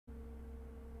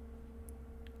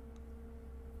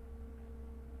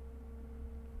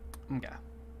Okay.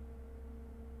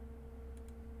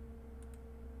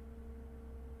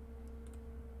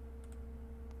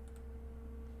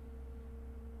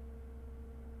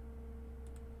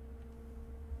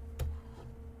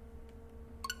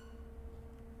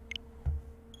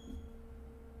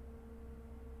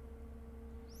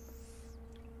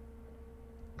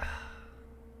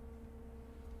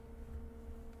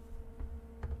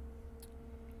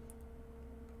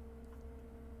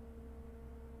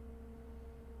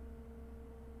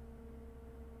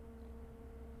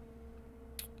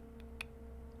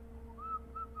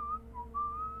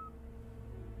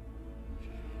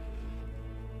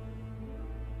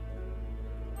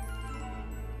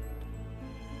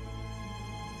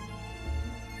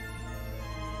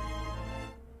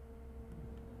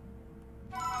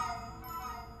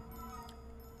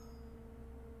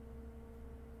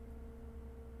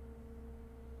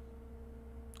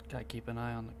 Gotta keep an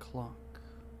eye on the clock.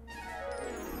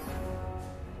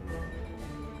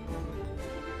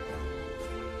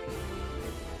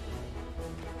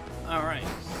 Alright.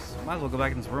 Might as well go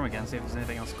back in this room again, see if there's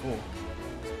anything else cool.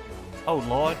 Oh,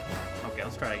 Lord. Okay,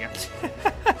 let's try it again.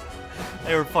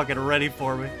 They were fucking ready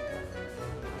for me.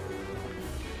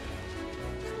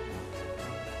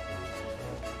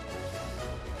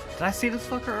 Did I see this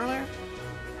fucker earlier?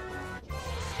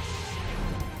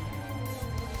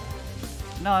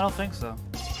 No, I don't think so.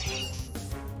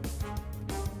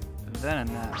 Then and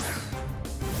that.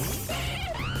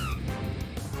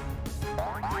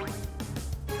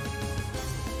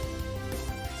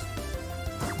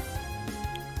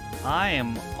 I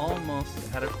am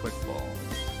almost out of quick balls.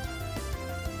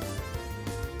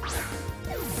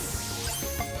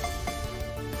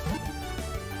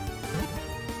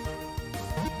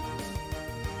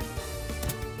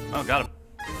 Oh, got him.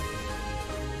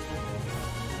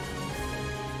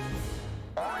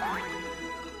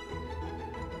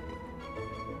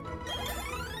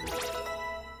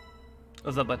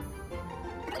 What's up, bud?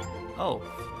 Oh,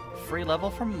 free level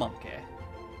from Monkey.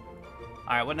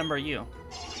 Alright, what number are you?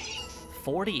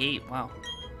 48, wow.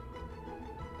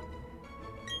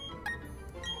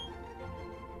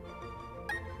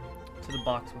 To the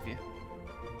box with you.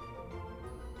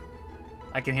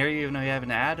 I can hear you even though you have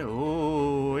an ad.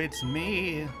 Ooh, it's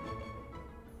me.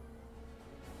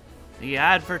 The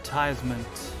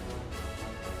advertisement.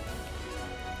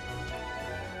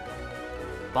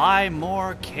 Buy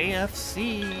more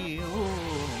KFC. Ooh.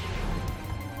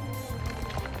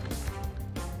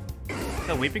 Is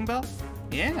that Weeping Bell?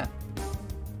 Yeah.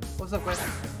 What's up, guys?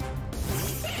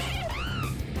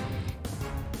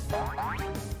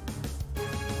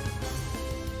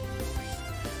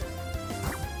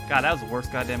 God, that was the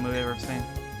worst goddamn movie I've ever seen.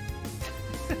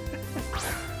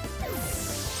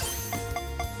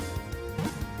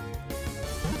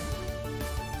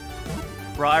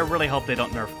 Bro, I really hope they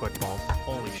don't nerf quick balls.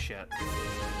 Holy shit.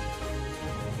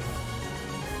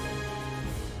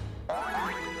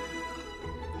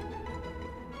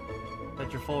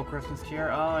 That's your full Christmas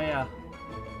cheer? Oh, yeah.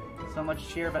 So much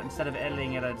cheer, but instead of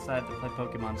editing it, I decided to play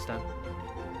Pokemon instead.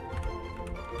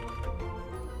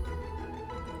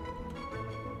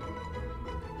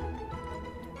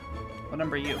 What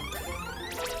number are you?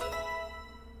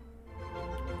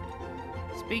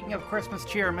 Speaking of Christmas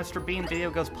cheer, Mr. Bean video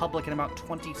goes public in about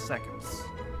 20 seconds.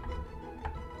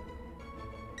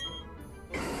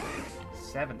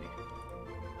 70.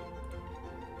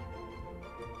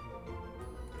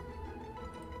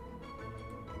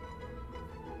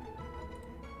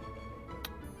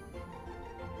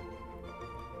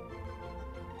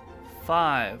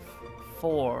 Five,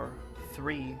 4,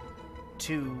 3,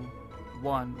 2,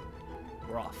 1.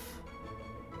 We're off.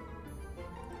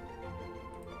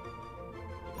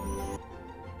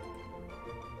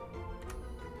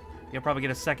 You'll probably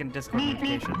get a second Discord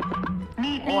notification.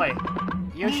 Oi!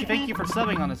 Yoshi, thank you for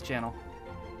subbing on this channel.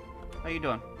 How you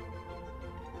doing?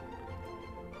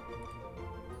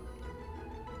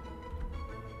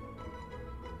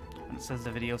 And it says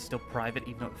the video's still private,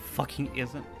 even though it fucking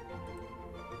isn't.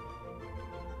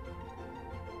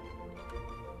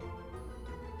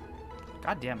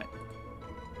 God damn it.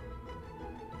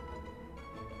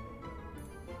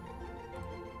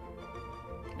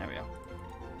 There we go.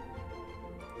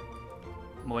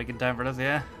 I'm awake in time for this,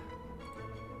 yeah?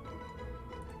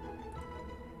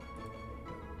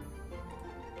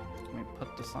 Let me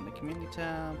put this on the community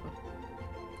tab.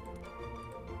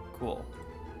 Cool.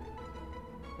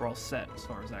 We're all set as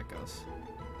far as that goes.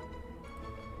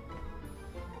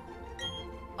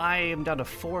 I am down to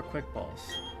 4 quick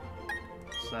balls.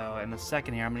 So in a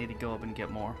second here, I'm gonna need to go up and get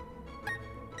more.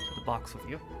 To the box with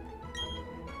you.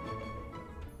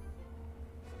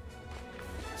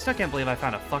 Still can't believe I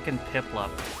found a fucking Piplup.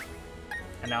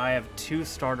 And now I have 2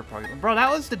 starter Pokemon. Bro,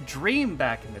 that was the dream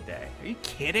back in the day. Are you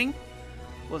kidding?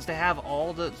 Was to have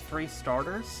all the free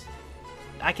starters?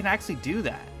 I can actually do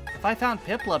that. If I found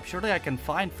Piplup, surely I can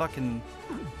find fucking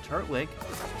Turtwig.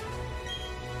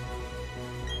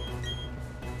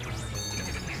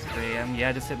 3 AM.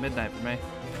 Yeah, just hit midnight for me.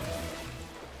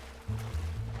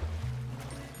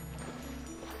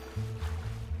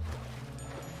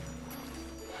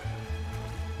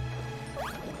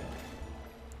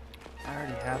 I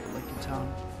already have a Licky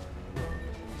Tongue.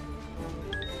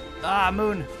 Ah,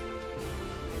 Moon!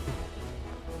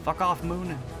 Fuck off,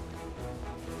 Moon.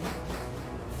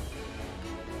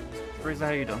 Frieza, how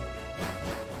you doing?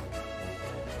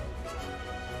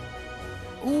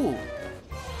 Ooh!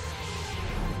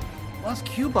 Well, that's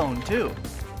Cubone, too.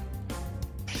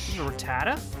 Is it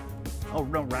Rattata? Oh,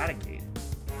 no, Raticate.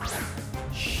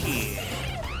 Shit.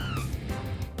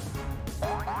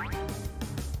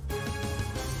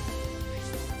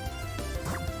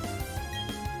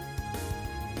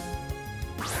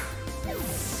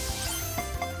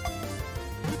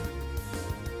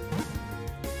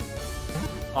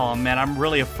 Oh man, I'm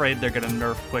really afraid they're gonna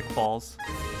nerf Quick Balls.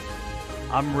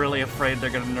 I'm really afraid they're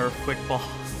gonna nerf Quick Balls.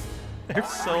 They're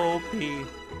so OP.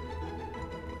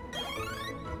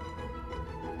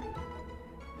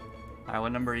 Alright,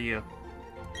 what number are you?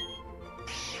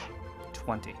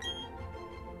 20.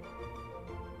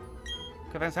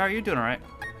 Okay, Vance, how are you doing, alright?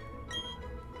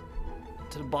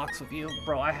 To the box with you.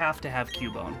 Bro, I have to have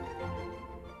Cubone.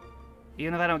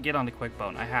 Even if I don't get on the Quick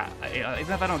Bone,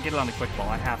 even if I don't get it on the Quick Ball,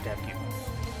 I have to have Cubone.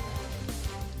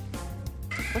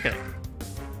 Look at it.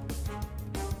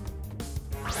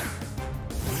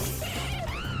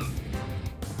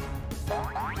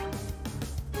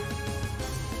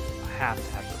 I have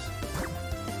to have this.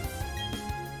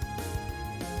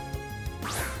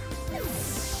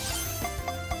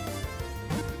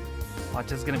 Watch,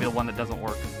 this is gonna be the one that doesn't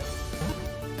work.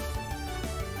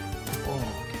 Oh,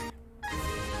 okay.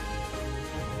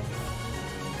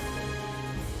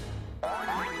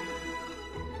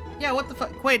 Yeah, what the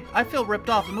fuck? Wait, I feel ripped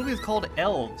off. The movie is called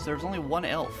Elves. There's only one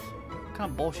elf. What kind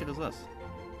of bullshit is this?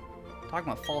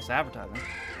 Talking about false advertising.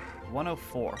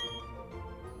 104.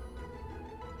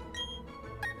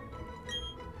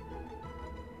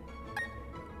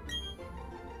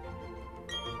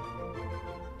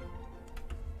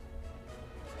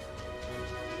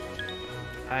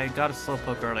 I got a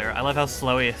Slowpoke earlier. I love how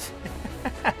slow he is.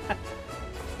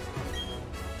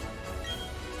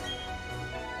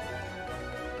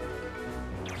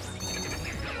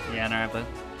 Yeah, no, but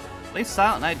at least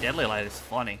Silent Night Deadly Light is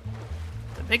funny.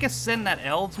 The biggest sin that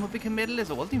Elves movie committed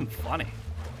is it wasn't even funny.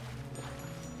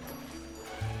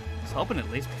 I was hoping it'd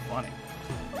at least be funny.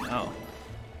 No.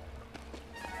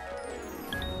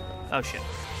 Oh shit.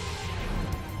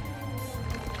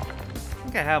 I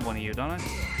think I have one of you, don't I?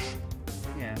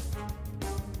 Yeah.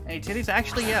 Hey, titties,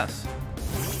 actually, yes.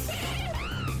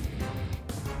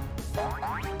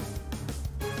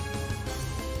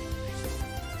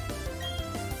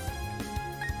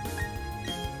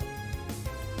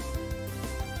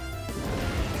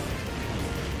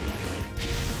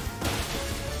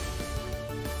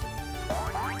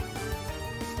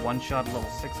 One shot level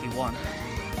 61.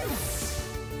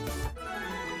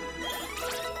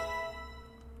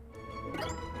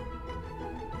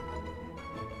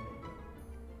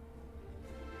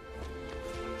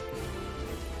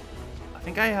 I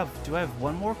think I have, do I have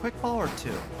one more quick ball or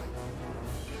two?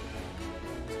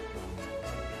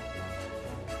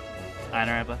 I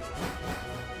know, but.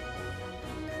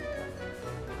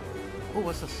 Oh,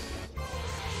 what's this?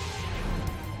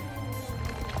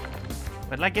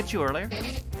 Wait, did I get you earlier?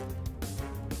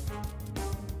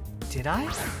 Did I?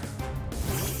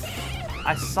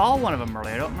 I saw one of them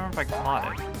earlier. I don't remember if I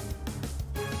caught it.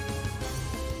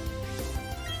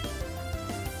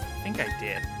 I think I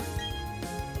did.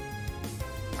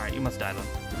 Alright, you must die then.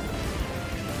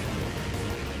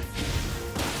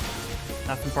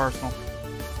 Nothing personal.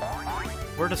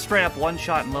 We're just straight up one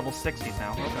shot in level 60s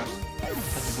now. Okay.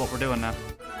 This is what we're doing now.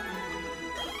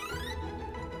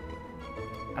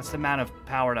 That's the amount of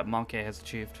power that Monkey has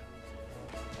achieved.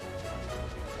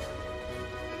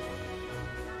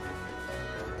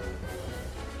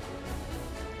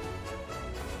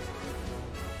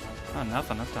 Oh,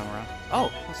 nothing this time around.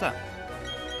 Oh, what's that?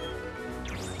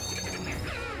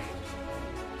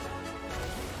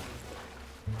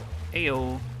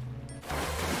 Ayo.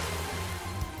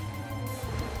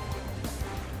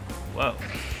 Whoa.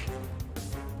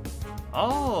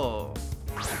 Oh.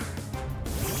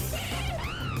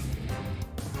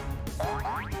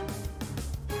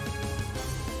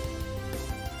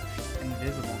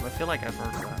 Invisible. I feel like I've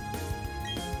heard that.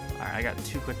 Alright, I got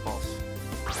 2 quick balls.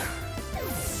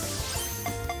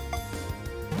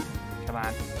 Come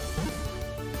on.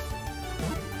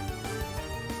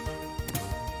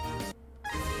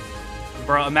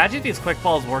 Bro, imagine if these quick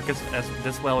balls work as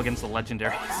this well against the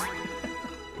legendaries.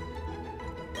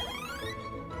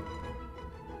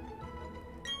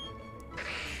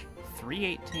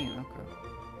 318, okay.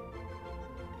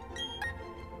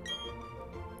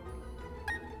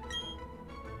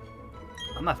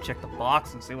 I'm gonna have to check the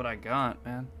box and see what I got,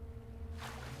 man.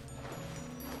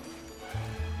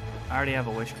 I already have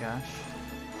a wish cache.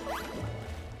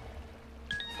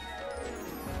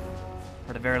 Or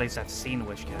at the very least, I've seen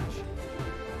wish cache.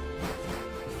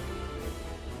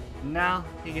 No,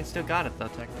 you still got it though,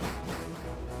 technically.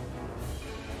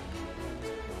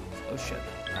 Oh shit.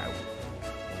 Alright.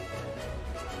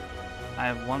 I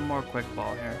have one more quick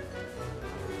ball here.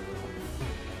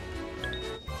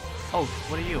 Oh,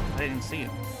 what are you? I didn't see you.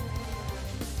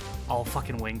 Oh,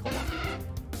 fucking Winkle.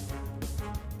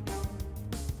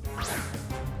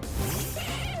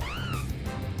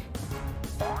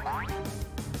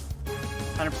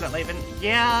 100% Laven?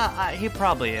 Yeah, he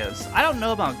probably is. I don't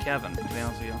know about Kevin, to be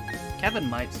honest with you. Kevin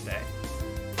might stay.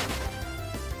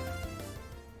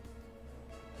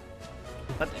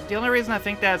 But the only reason I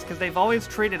think that is because they've always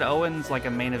treated Owens like a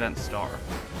main event star.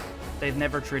 They've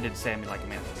never treated Sammy like a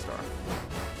main event star.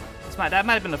 That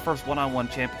might have been the first one-on-one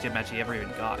championship match he ever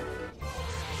even got.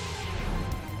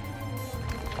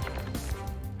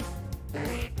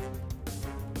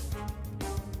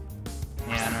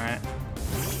 Yeah, alright.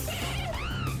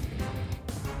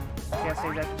 Can't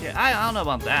say that. I don't know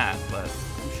about that, but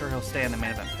I'm sure he'll stay in the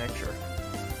main event picture.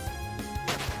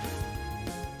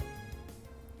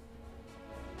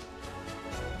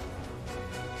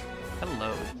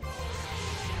 Hello.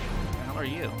 How are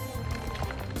you?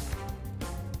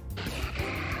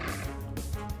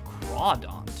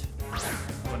 Crawdont.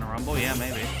 Win a rumble? Yeah,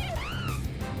 maybe.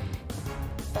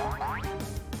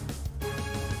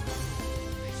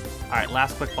 Alright,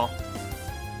 last quick ball.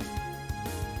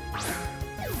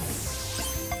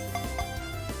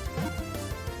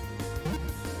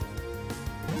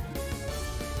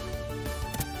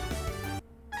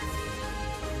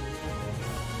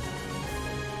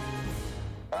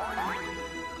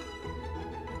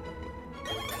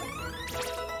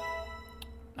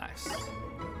 Nice.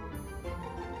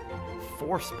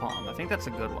 Force Palm. I think that's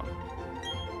a good one.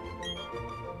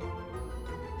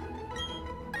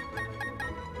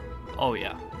 Oh,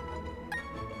 yeah.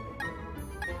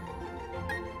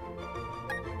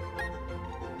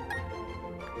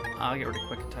 I'll get rid of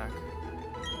Quick Attack.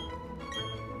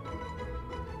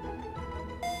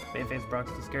 Babyface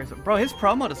Brock's too scary. Bro, his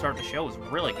promo to start the show was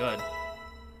really good.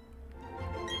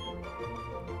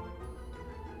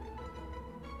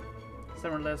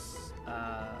 Summerless,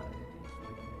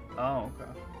 oh,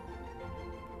 okay.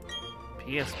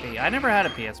 PSP. I never had a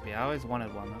PSP. I always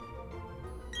wanted one, though.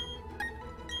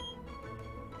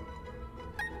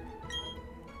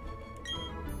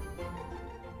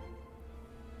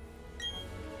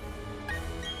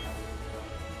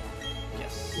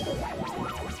 Yes.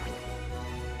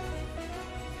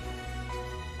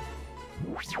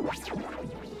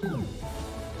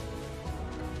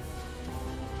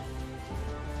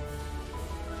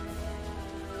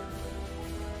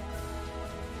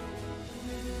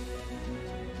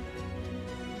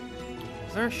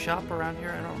 Is there a shop around here?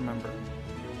 I don't remember.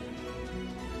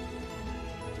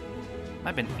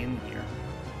 I've been in here.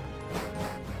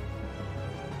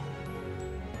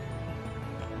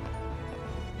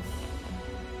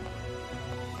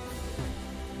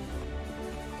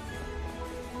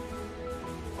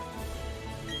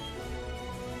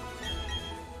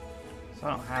 So I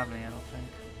don't have any, I don't think.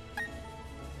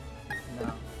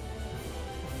 No.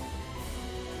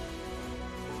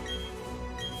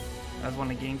 As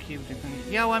one of GameCube?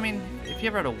 Yeah, well, I mean, if you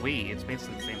ever had a Wii, it's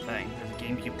basically the same thing. There's a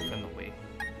GameCube within the Wii.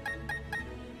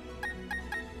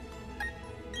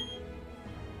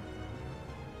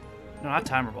 No, not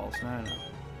timer balls. No.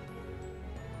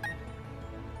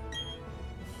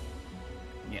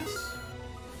 Yes.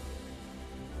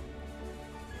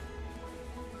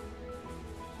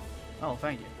 Oh,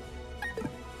 thank you.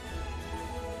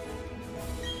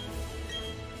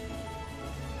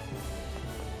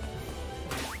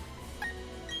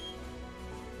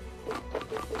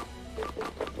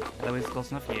 That was close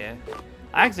enough, yeah.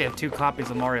 I actually have 2 copies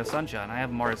of Mario Sunshine. I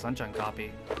have a Mario Sunshine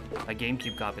copy, a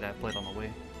GameCube copy that I played on the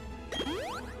Wii.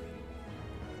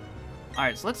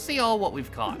 Alright, so let's see all what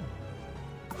we've caught.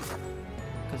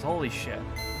 Because holy shit.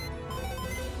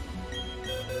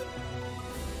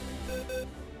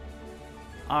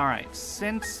 Alright,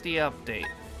 since the update,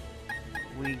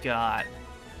 We got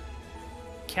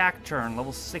Cacturn,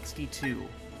 level 62.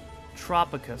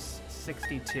 Tropicus,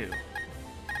 62.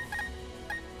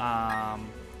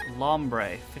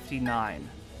 Lombre, 59.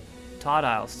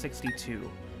 Totile,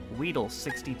 62. Weedle,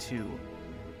 62.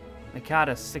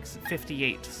 Nakata,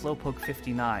 58. Slowpoke,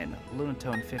 59.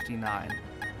 Lunatone, 59.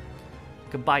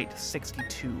 Gabite,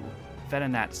 62.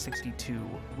 Venonat, 62.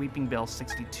 Weeping Bell,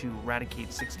 62.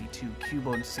 Raticate, 62.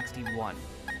 Cubone, 61.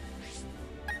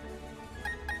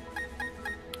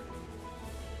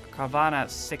 Carvana,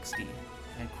 60.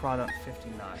 And Crawdont,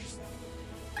 59.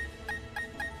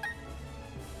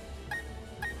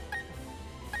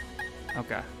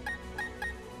 Okay.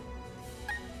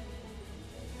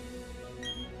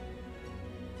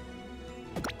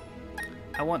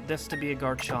 I want this to be a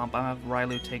Garchomp. I'm gonna have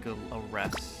Railu take a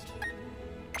rest.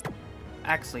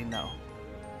 Actually, no.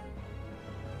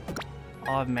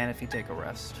 I'll have Manaphy take a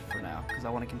rest for now, because I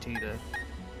want to continue to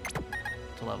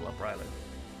level up Railu.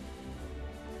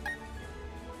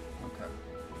 Okay.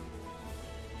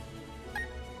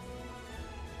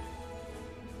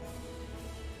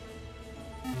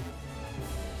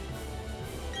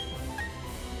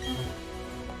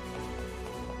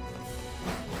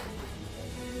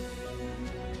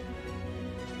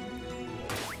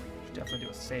 Should definitely do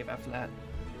a save after that.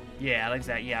 Yeah, like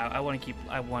that. Yeah, I want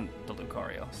the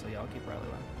Lucario, so yeah, I'll keep Railu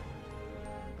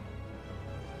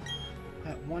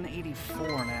in. At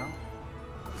 184 now.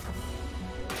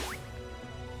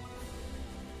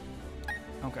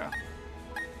 Okay.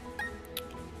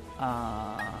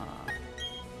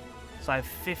 So I have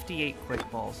 58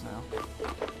 quick balls now.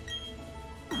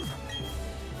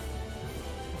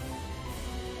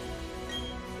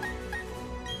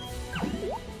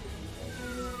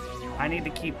 I need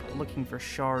to keep looking for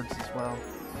shards as well,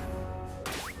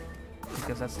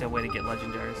 because that's the way to get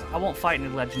legendaries. I won't fight any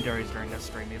legendaries during this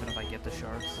stream, even if I get the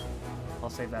shards. I'll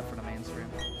save that for the main stream.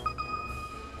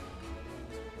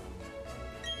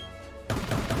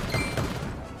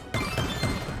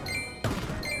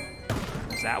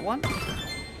 Is that one?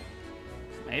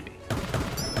 Maybe.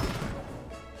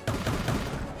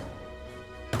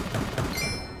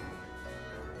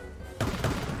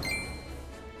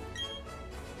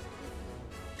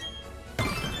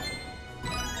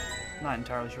 Not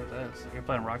entirely sure what that is. You're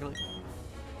playing Rocket League?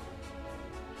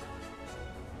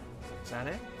 Is that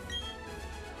it?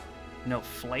 No,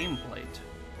 Flame Plate.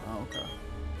 Oh, okay.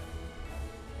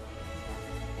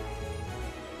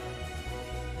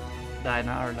 I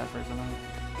not heard that first one.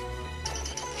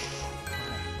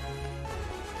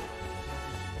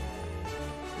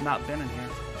 Not been in here.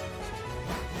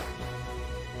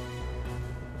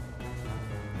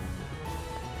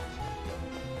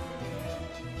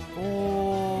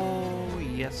 Oh,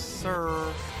 yes,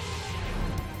 sir.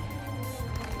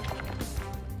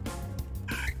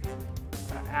 I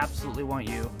absolutely want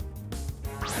you.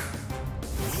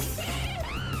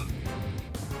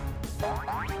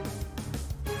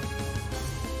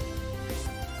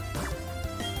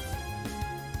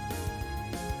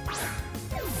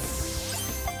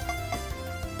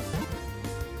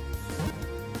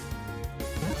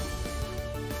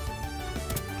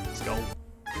 Let's go.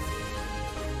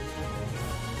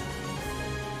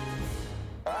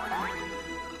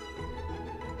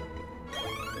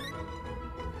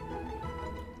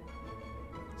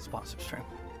 Sponsor stream.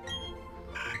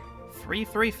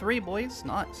 333, boys.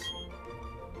 Nice.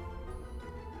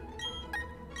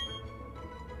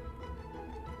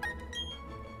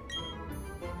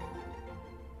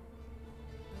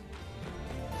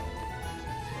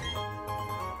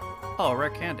 Oh,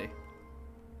 rare candy.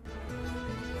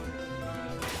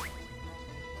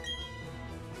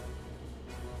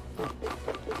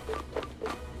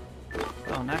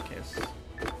 Oh, in that case.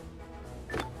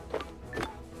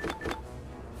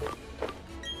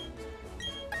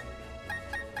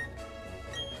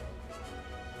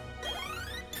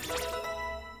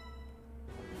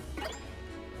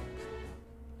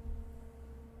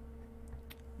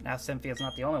 Now Cynthia's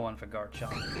not the only one for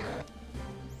Garchomp.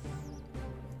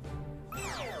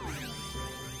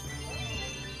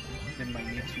 In my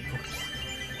YouTube course.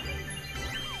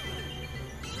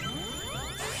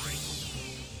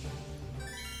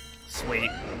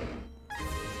 Sweet.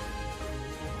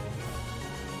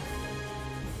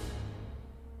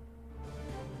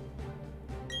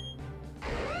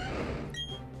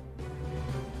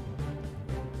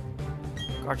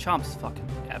 Garchomp's fucking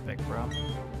epic, bro.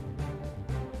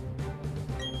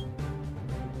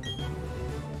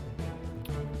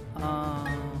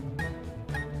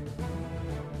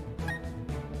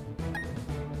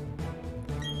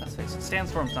 Let's face it,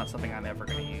 Sandstorm's not something I'm ever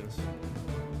going to use.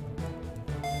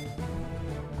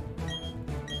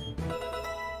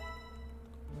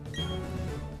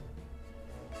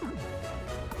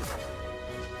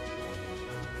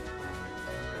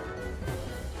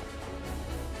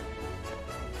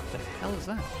 The hell is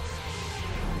that?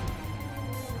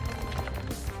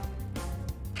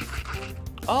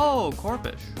 Oh,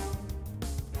 Corpish.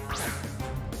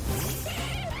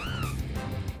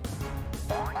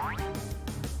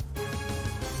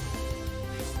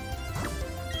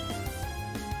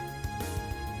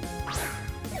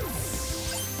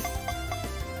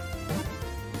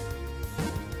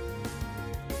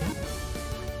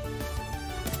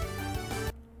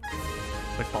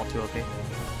 Quick ball 2 OP.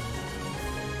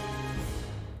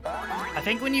 I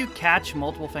think when you catch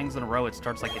multiple things in a row, it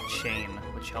starts like a chain,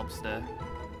 which helps the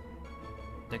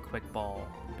quick ball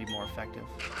be more effective.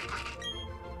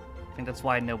 I think that's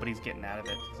why nobody's getting out of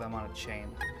it, because I'm on a chain.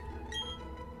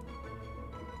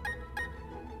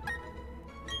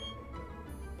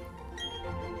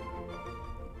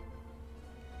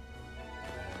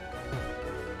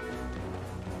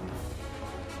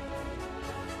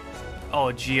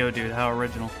 Oh, Geodude, how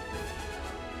original.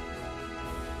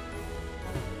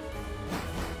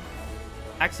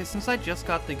 Actually, since I just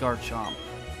got the Garchomp,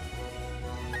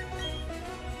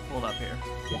 hold up here.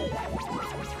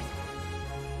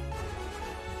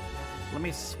 Let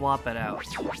me swap it out.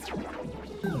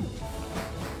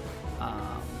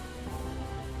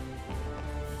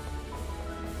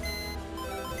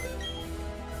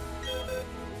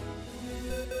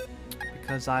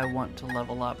 Because I want to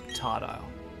level up Totodile,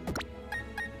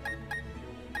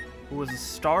 who was a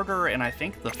starter in, I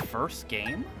think, the first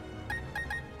game?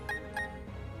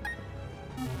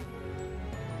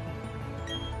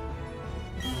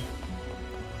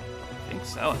 I think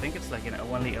so. I think it's like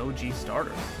one of the OG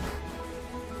starters.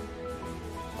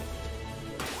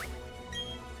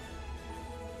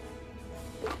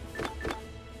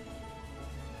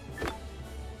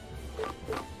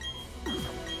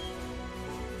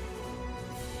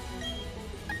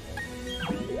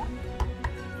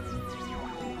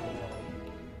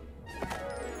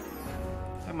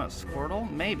 Squirtle?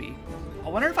 Maybe. I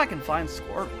wonder if I can find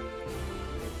Squirtle.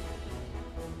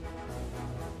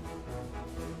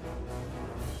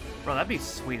 Bro, that'd be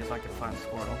sweet if I could find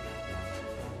Squirtle.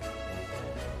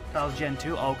 That was Gen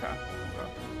 2? Oh, okay.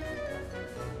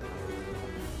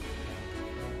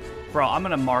 Bro, I'm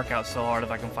gonna mark out so hard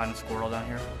if I can find a Squirtle down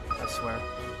here. I swear.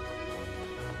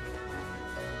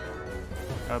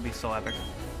 That would be so epic.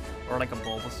 Or like a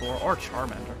Bulbasaur or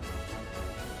Charmander.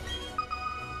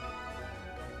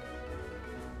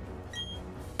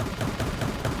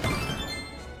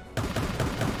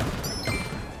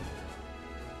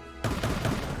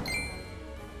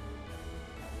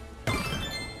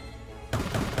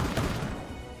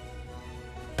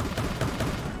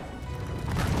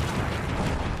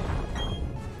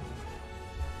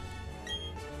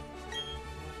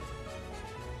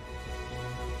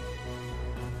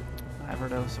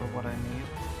 Or what I need.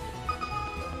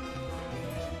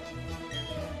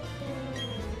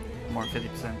 More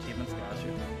 50% achievements, got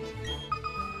you.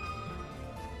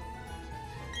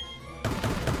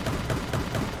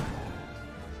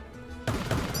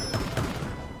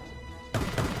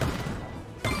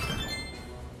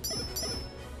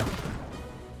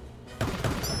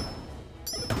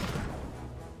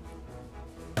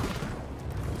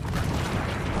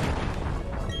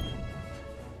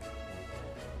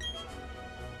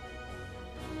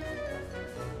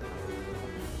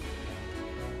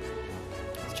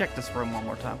 Check this room one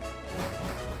more time.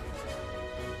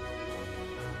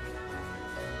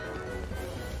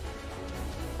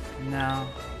 No.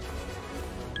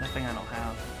 Nothing I don't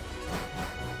have.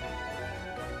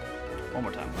 One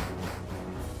more time.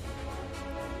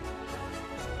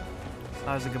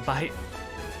 That was a good bite.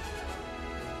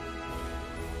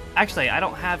 Actually, I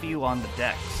don't have you on the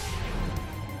decks.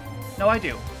 No, I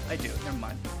do. I do. Never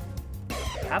mind.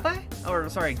 Have I? Or,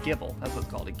 sorry, Gibble. That's what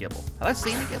it's called, a Gibble. Have I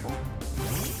seen a Gibble?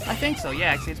 I think so,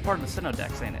 yeah. Actually, it's part of the Sinnoh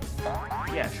Dex, ain't it?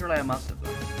 Yeah, surely I must have.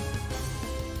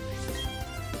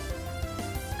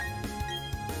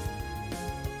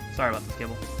 Sorry about this,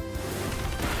 Gibble.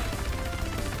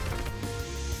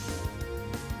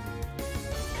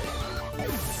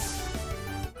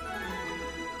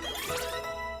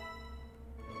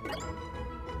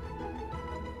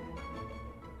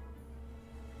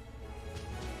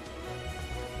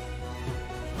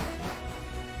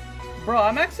 Bro,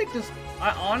 I'm actually just...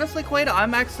 honestly, Quaida,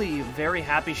 I'm actually very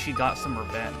happy she got some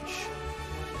revenge.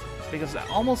 Because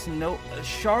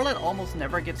Charlotte almost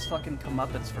never gets fucking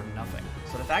comeuppance for nothing.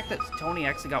 So the fact that Tony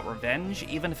actually got revenge,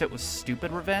 even if it was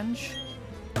stupid revenge,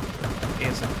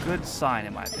 is a good sign,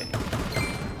 in my opinion.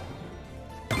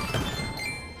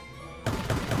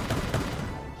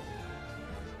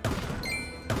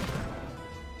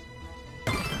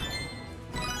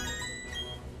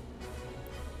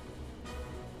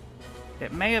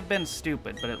 It may have been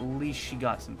stupid, but at least she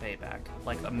got some payback.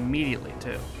 Like, immediately,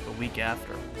 too. The week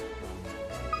after.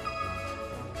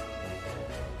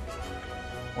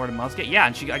 Or did most get? Yeah,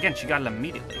 and she got it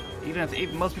immediately. Even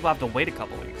most people have to wait a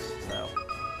couple weeks, so...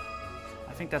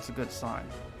 I think that's a good sign.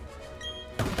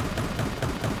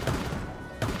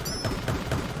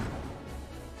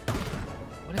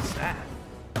 What is that?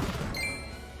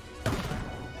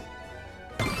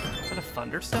 Is that a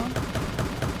thunderstone?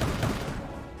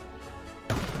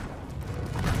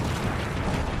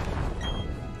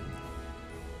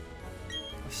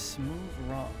 A smooth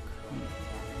rock.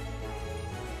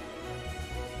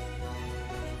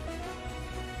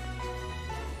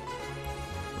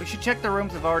 We should check the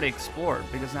rooms I've already explored,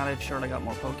 because now they've surely got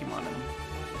more Pokemon in them.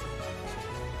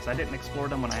 Because I didn't explore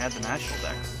them when I had the National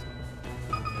Dex.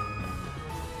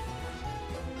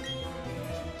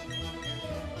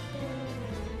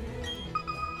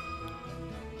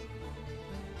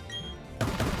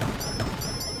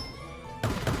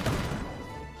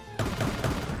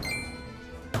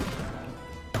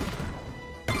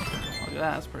 Look at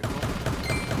that, that's pretty cool.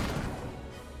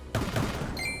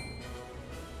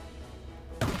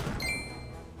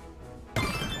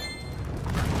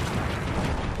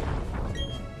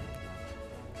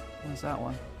 What's that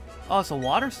one? Oh, it's a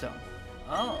water stone.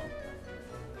 Oh.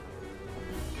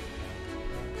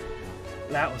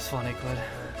 That was funny, Quid.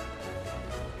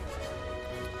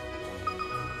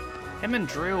 Him and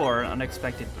Drew are an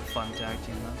unexpected fun tag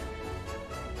team, though.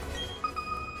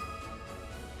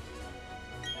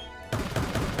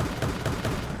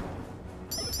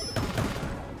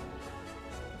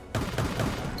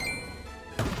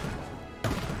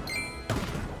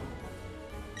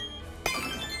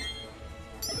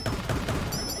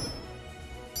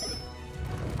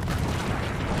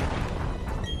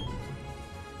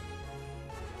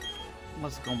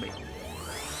 What's it gonna be?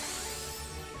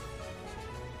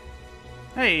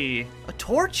 Hey, a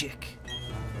Torchic!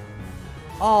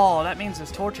 Oh, that means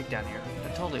there's Torchic down here.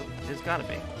 That totally, it's gotta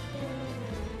be.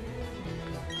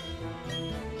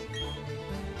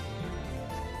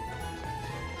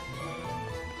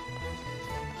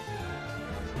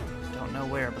 Don't know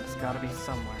where, but it's gotta be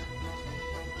somewhere.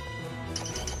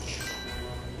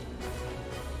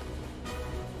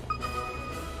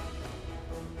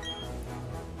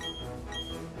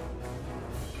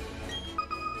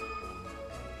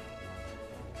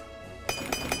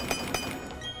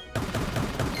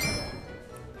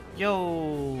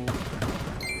 Yo!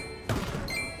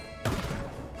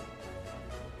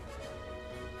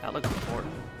 That looks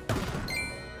important.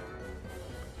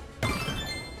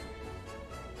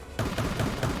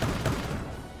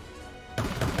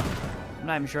 I'm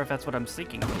not even sure if that's what I'm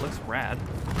seeking, but it looks rad.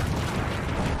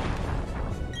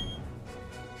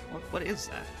 What is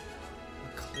that?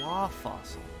 A claw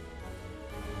fossil.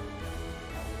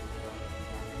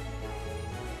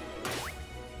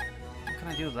 What can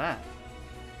I do with that?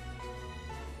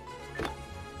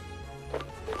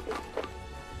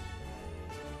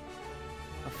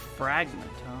 Fragment,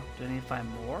 huh? Do I need to find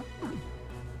more?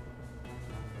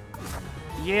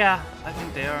 Yeah, I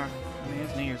think they are. I mean,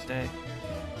 it's New Year's Day.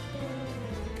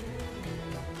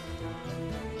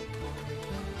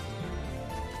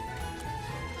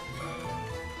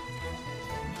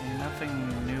 Okay,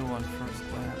 nothing new on first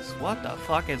glance. What the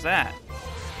fuck is that?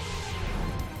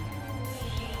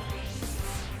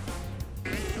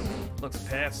 Looks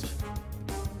pissed.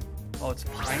 Oh, it's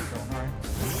Pinecone, alright.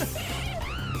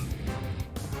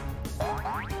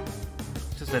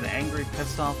 Just an angry,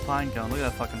 pissed off Pinecone. Look at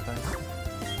that fucking thing.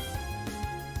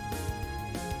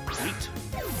 Sweet.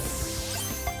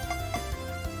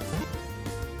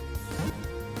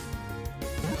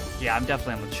 Yeah, I'm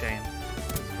definitely on the chain.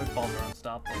 These footballs are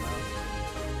unstoppable now.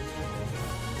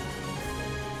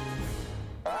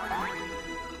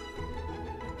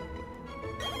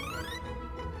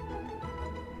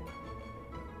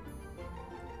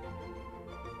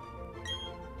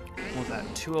 What was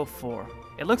that? 204.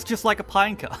 It looks just like a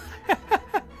Pinecone.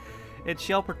 Its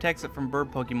shell protects it from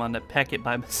bird Pokemon that peck it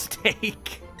by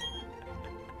mistake.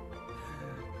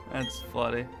 That's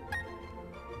funny.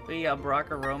 The Brock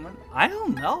or Roman? I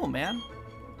don't know, man.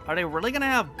 Are they really gonna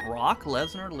have Brock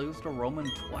Lesnar lose to Roman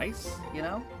twice? You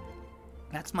know?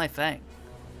 That's my thing.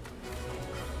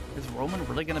 Is Roman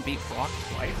really gonna beat Brock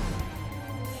twice?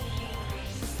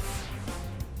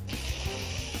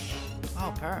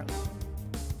 Oh, Paris.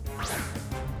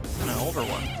 An older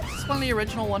one. Is this one of the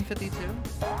original 152?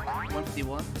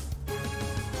 151?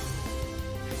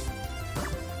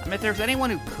 I mean, if there's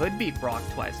anyone who could beat Brock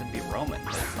twice, it'd be Roman.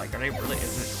 But like, are they really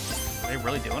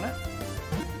doing it?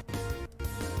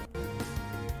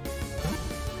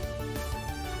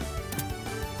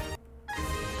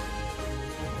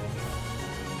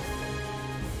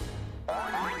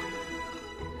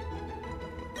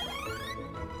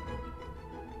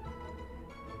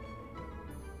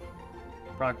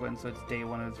 Brock wins, so it's day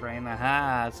one of his reign.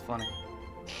 Aha, that's funny.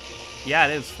 Yeah,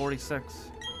 it is 46.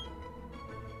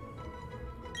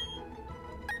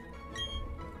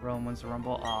 Roman wins the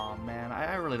Rumble. Oh man,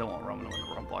 I really don't want Roman to win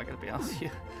the Rumble, I gotta be honest with you.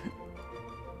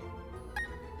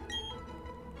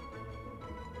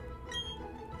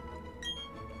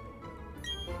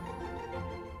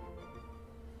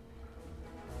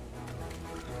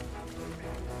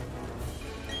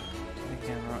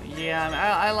 Yeah, I mean,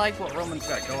 I like what Roman's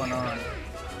got going on.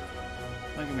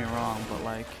 Don't get me wrong, but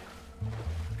like,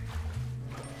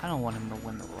 I don't want him to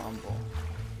win the Rumble.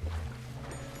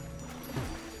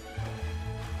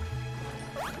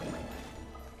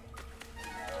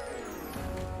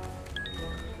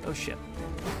 Oh shit.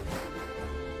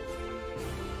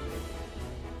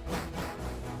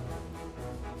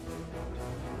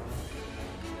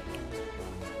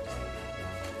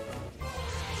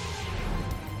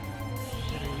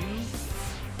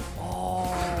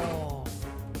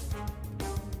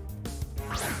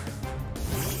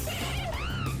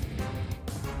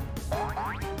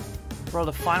 Bro,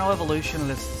 the final evolution of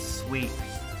this is sweet.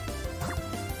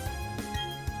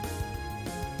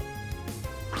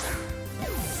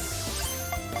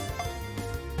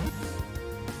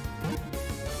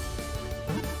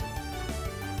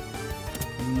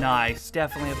 Nice,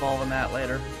 definitely evolving that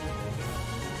later.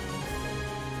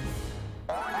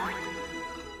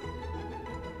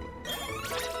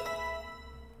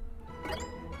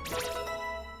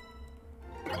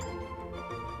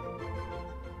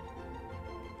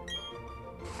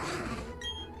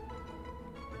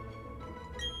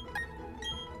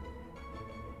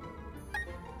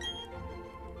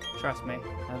 Trust me,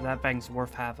 that thing's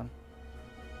worth having.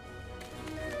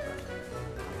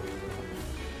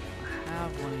 I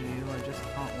have one of you, I just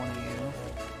caught one of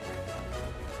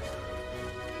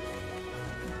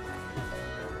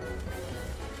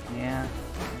you. Yeah,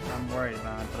 I'm worried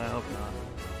about it, but I hope not.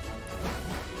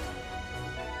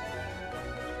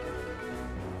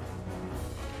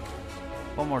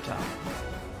 One more time.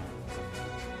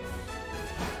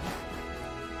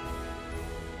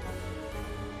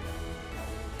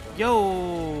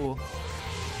 Yo!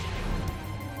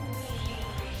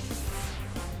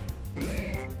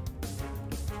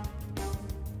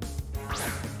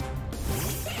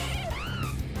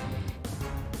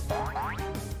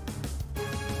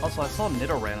 Also, I saw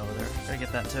Nidoran over there. Gotta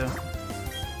get that too.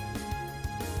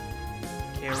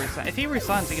 Okay, resign. If he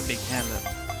resigns, he could be a candidate.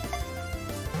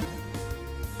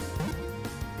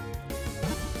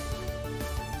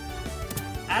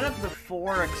 Out of the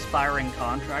 4 expiring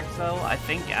contracts, though, I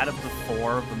think out of the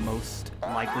 4, the most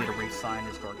likely to re-sign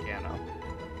is Gargano.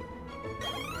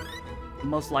 The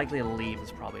most likely to leave is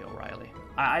probably O'Reilly.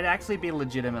 I'd actually be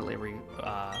legitimately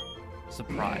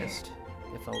surprised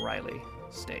if O'Reilly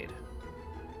stayed.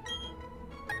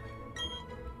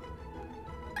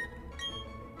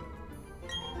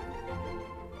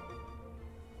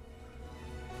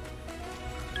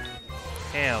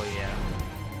 Hell yeah.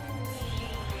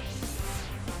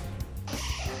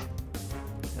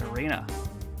 Arena.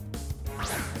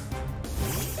 That's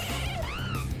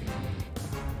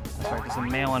right, there's a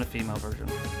male and a female version.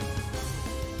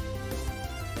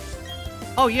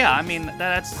 Oh yeah, I mean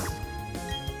that's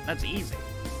easy.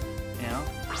 You know?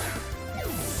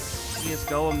 You just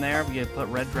go in there, we put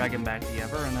Red Dragon back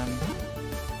together, and then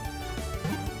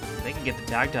they can get the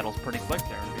tag titles pretty quick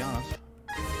there, to be honest.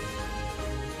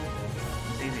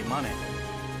 It's easy money.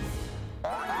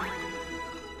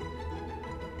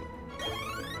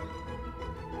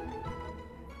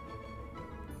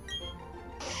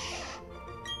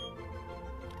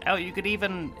 Oh, you could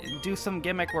even do some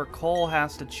gimmick where Cole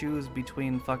has to choose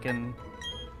between fucking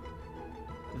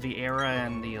the Era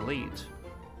and the Elite.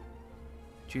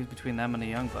 Choose between them and the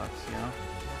Young Bucks, you know?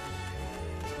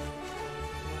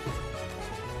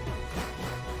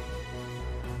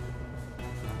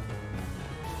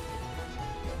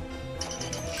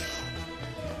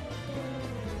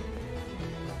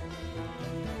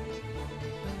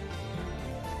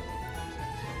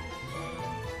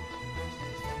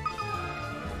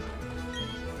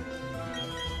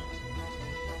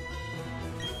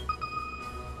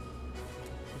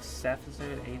 Seth is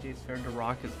there, AJ's fair to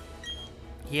Rock is...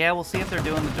 Yeah, we'll see if they're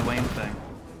doing the Dwayne thing.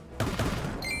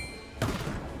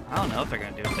 I don't know if they're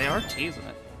gonna do it. They are teasing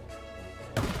it.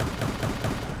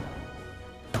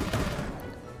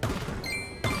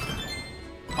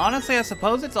 Honestly, I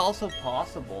suppose it's also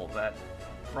possible that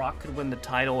Brock could win the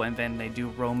title and then they do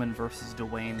Roman versus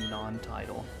Dwayne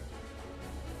non-title.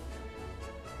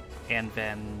 And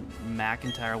then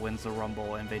McIntyre wins the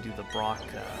Rumble and they do the Brock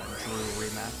Drew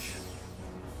rematch.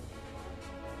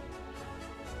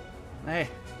 Hey,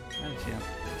 that's you.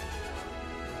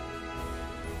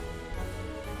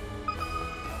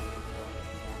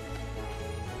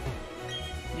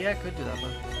 Yeah, I could do that,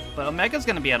 but Omega's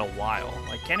gonna be out a while.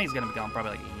 Like, Kenny's gonna be gone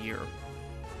probably like a year.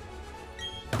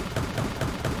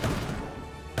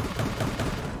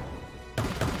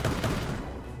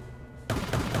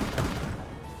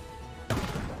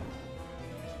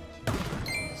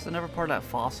 This is never part of that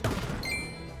fossil.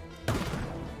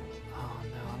 Oh no,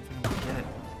 I don't think I'm gonna get it.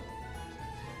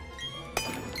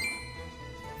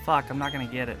 Fuck, I'm not gonna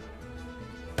get it.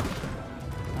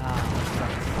 Ah, that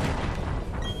sucks.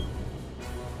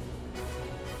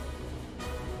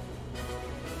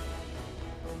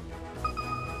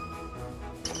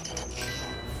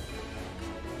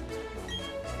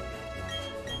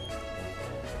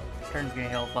 Turn's gonna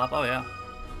heal flop. Oh yeah.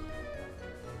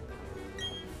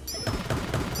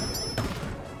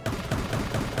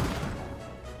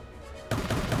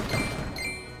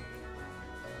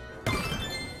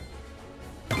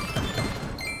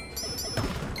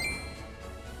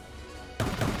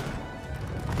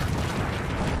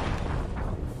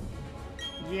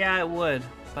 Yeah, it would.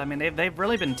 But I mean, they've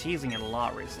really been teasing it a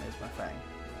lot recently. Is my thing.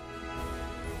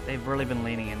 They've really been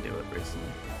leaning into it recently.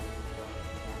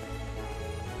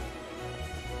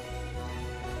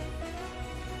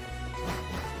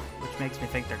 Makes me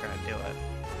think they're gonna do it.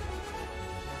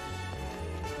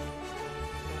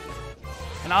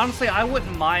 And honestly, I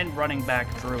wouldn't mind running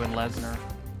back Drew and Lesnar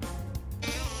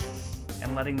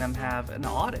and letting them have an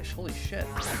oddish, holy shit,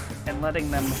 and letting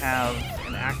them have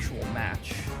an actual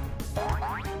match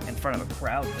in front of a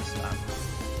crowd this time.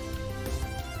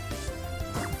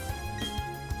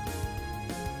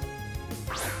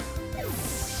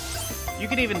 You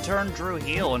could even turn Drew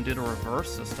heel and do the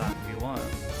reverse this time if you want.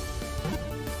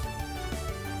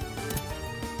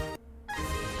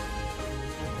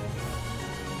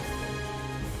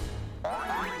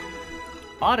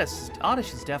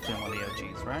 Oddish is definitely one of the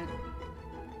OGs, right?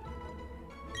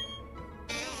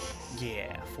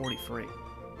 Yeah, 43.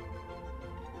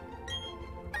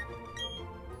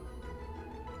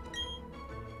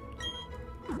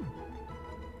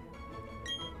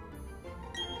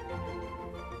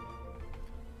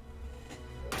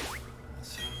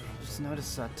 Just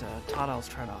noticed that Tadal's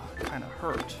trying to kind of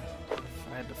hurt.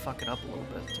 I had to fuck it up a little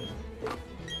bit to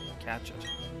catch it.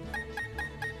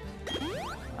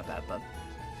 Not bad, bud.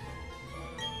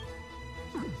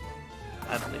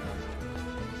 I believe it.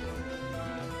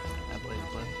 I believe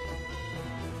it, bud.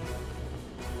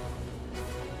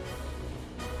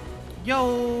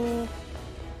 Yo!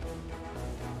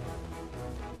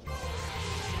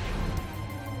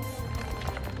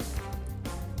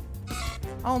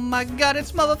 Oh my god,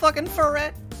 it's motherfucking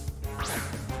Furret!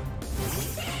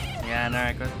 Yeah,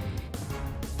 alright, good.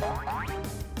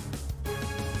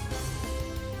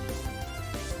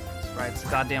 That's right, it's a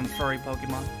goddamn furry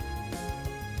Pokemon.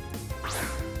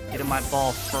 Get in my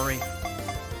ball, furry.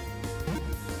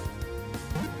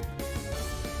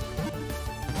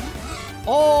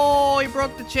 Oh, he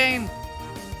broke the chain!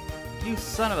 You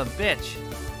son of a bitch.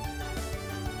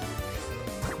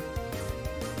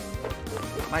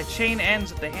 My chain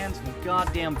ends at the hands of a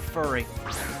goddamn furry.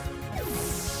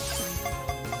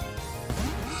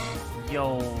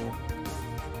 Yo.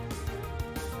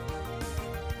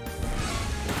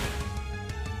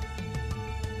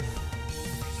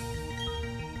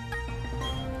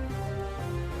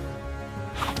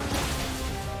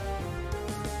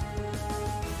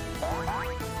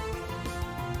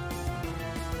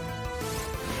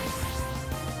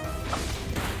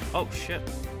 Oh, shit.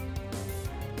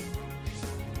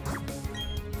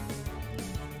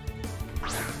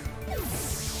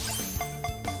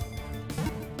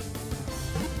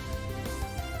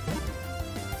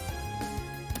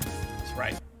 That's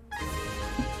right. A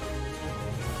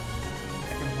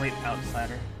complete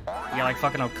outsider. Yeah, like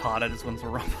fucking Okada just wins the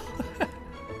Rumble.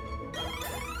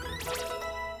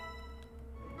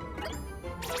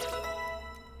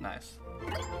 Nice.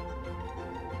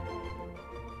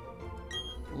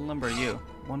 What number are you?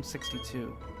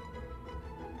 162.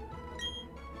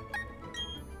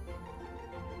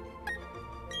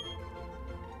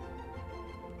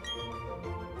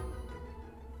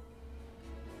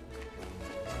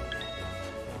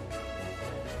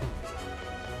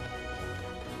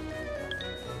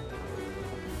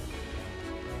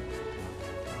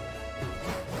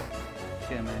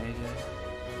 Get him an AJ.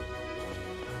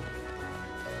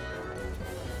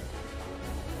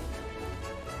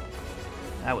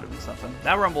 That would have been something.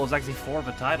 That Rumble was actually for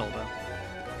the title, though.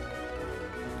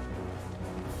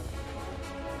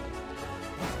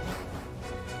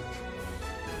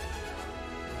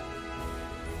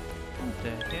 What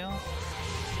the hell?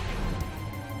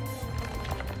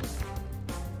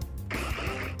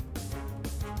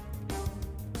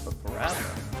 A Barada.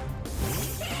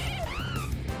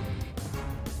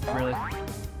 really.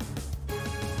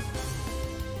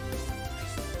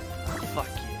 Fuck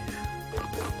yeah.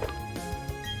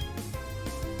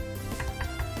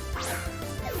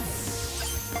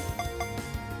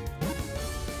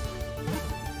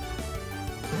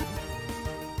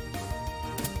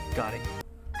 Got it.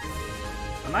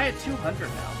 Am I at 200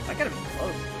 now? I gotta be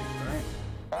close, right?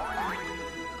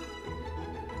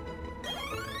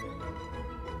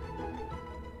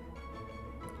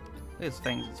 This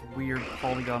thing, it's weird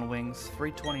polygon wings.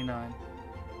 329.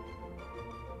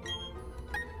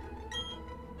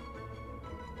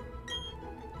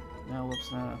 No,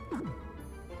 whoops, no.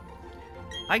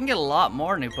 I can get a lot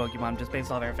more new Pokemon just based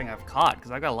off everything I've caught,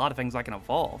 because I've got a lot of things I can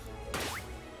evolve.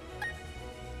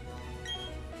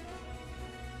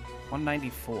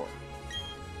 194.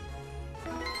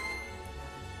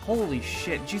 Holy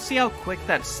shit. Did you see how quick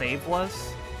that save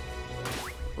was?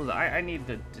 I need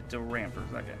to ramp for a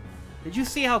second. Did you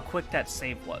see how quick that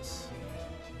save was?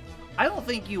 I don't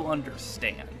think you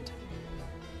understand,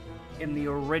 in the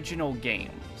original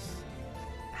games,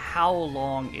 how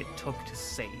long it took to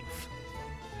save.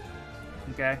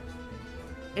 Okay?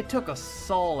 It took a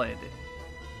solid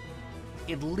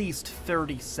at least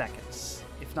 30 seconds,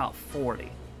 if not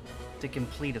 40, to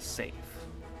complete a save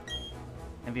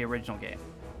in the original game.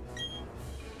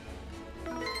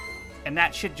 And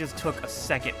that shit just took a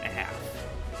second and a half.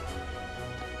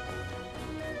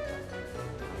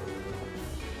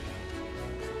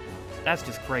 That's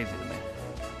just crazy to me.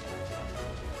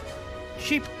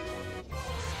 Sheep!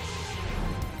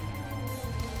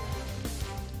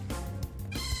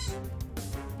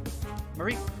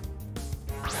 Marie!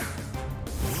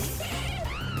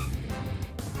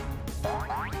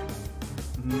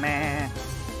 Meh.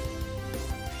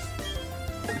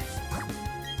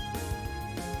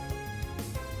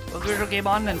 Was the original game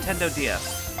on Nintendo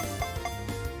DS?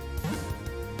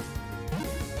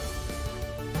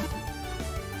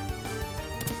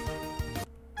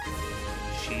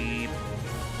 Sheep.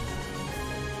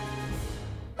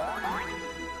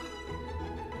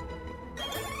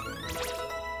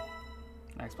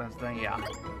 Next best thing, yeah.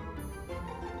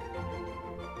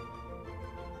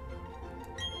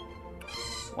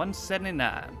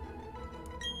 $179.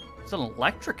 It's an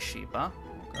electric sheep, huh?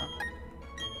 Okay.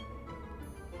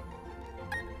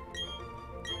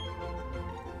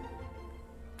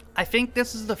 I think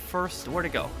this is the first... Where'd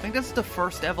it go? I think this is the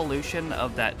first evolution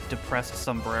of that depressed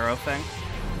sombrero thing.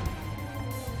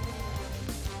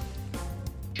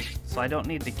 So I don't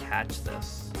need to catch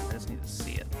this. I just need to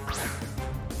see it.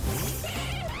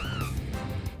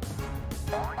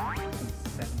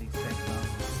 76,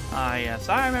 huh? Ah, yes.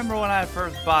 I remember when I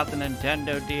first bought the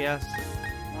Nintendo DS.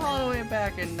 All the way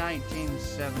back in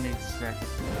 1976.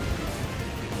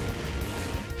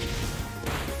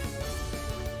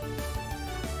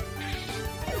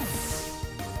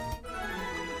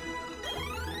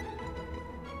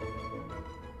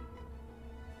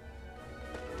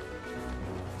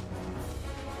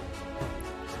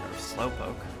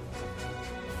 Slowpoke.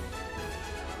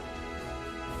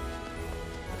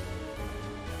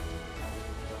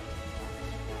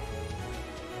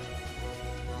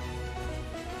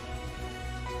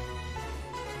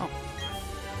 Oh.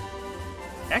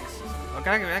 X?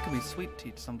 Okay, that could be sweet to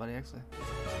teach somebody, actually.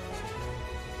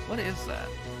 What is that?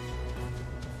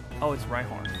 Oh, it's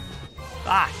Rhyhorn.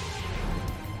 Ah!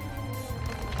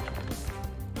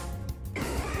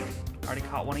 Already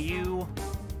caught one of you.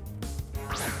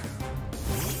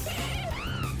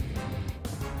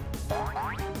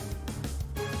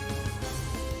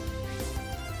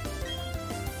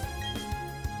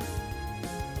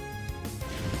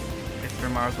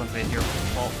 Mars once they hear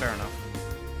fall, fair enough.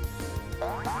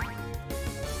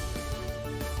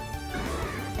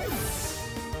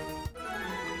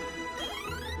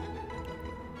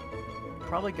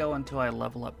 Probably go until I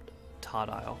level up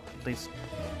Totodile. At least,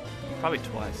 probably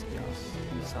twice, to be honest.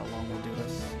 This is how long we'll do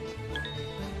this.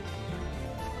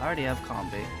 I already have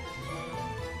Combi.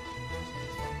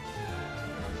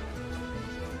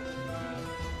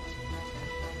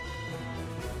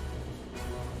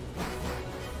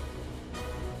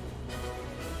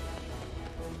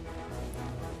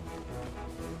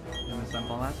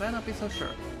 I might not be so sure.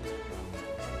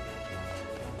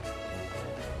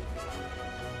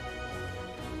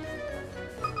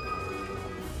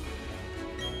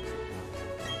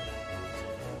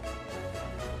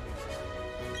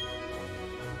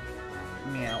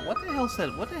 Meow. What the hell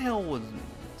said? What the hell was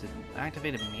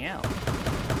activated meow?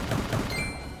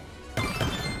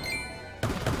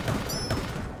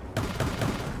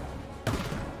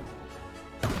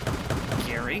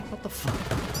 Gary? What the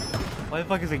fuck? Why the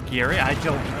fuck is it Gary? I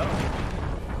don't know.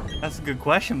 That's a good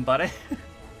question, buddy.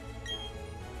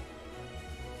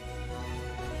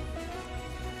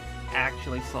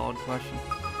 actually solid question.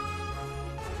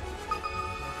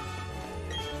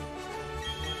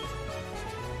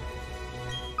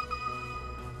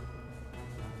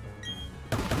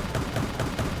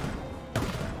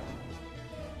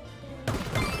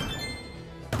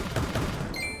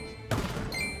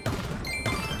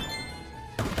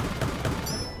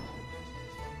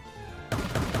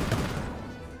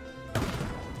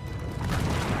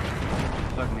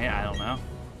 Fuck me, I don't know.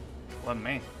 Wasn't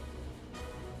me.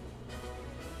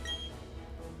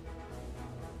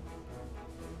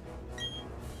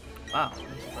 Wow.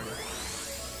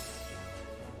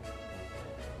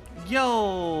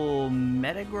 Yo,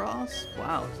 Metagross?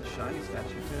 Wow, it's a shiny statue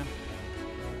too.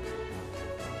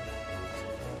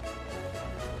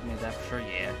 Need that for sure,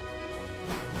 yeah.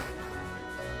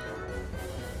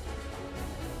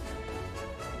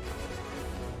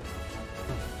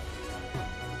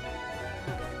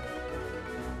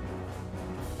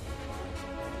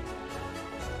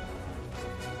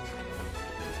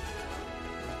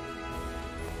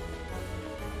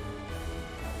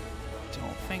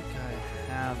 I think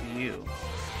I have you.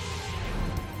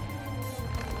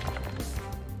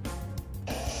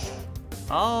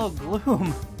 Oh,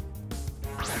 Gloom.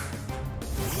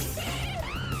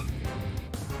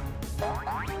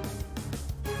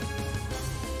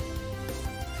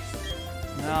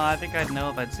 No, I think I'd know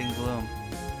if I'd seen Gloom.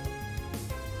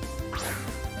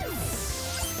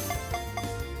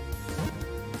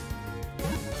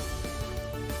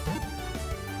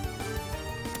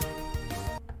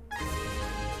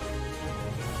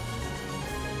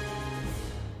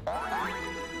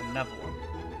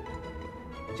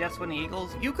 Jets win the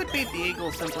Eagles? You could beat the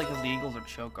Eagles simply because the Eagles are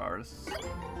choke artists.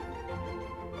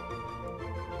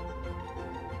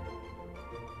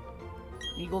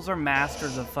 Eagles are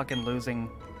masters of fucking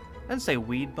losing. I didn't say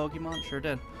weed Pokemon, sure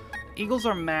did. Eagles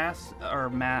are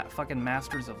fucking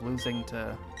masters of losing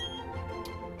to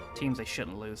teams they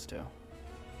shouldn't lose to.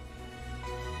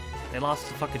 They lost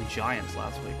to fucking Giants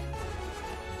last week.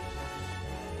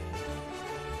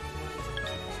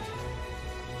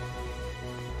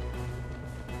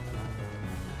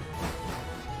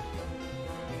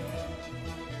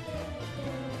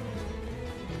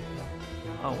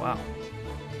 Oh, wow.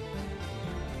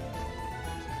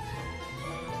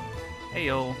 Hey,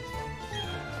 yo.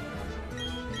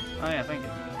 Oh, yeah, thank you.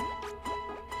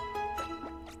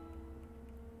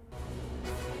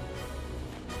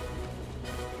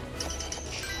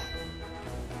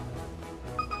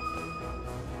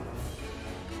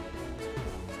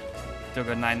 Still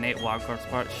got 9-8 wildcard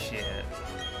spot? Shit.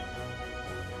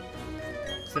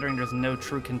 Considering there's no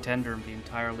true contender in the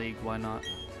entire league, why not?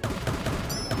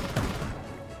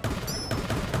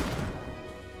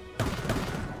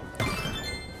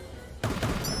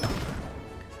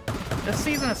 This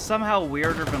season is somehow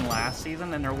weirder than last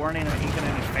season, and there weren't even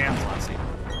any fans last season.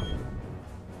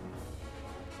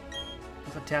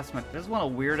 That's a testament. This is one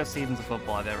of the weirdest seasons of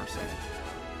football I've ever seen.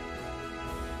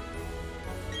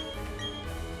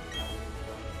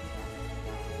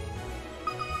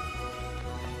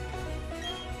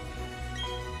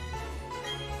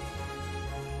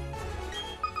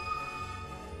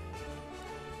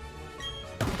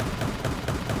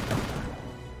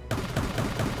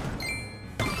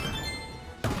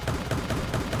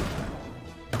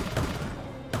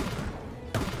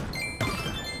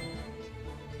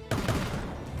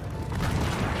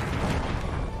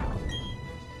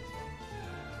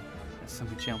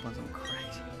 Somebody jump on something crazy.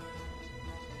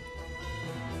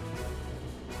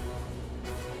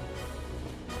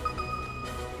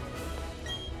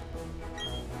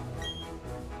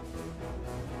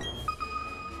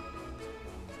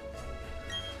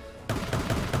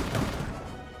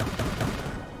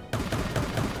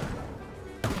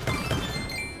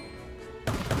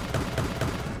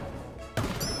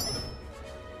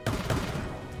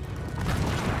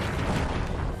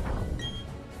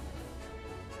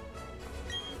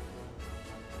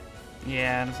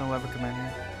 Yeah, there's no ever come in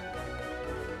here.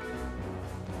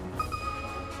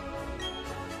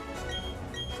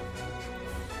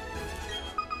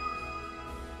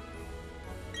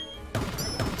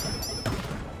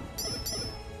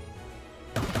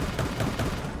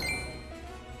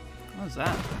 What was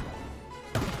that?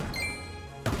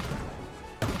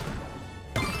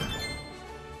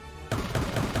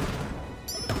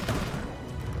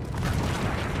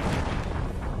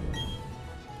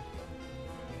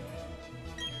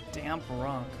 Damp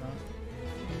rock, huh?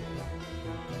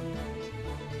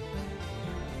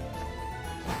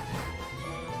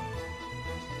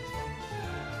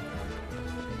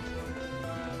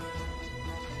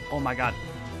 Oh my god.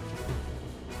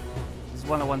 This is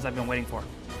one of the ones I've been waiting for.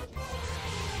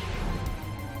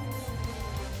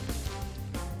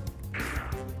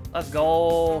 Let's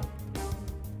go.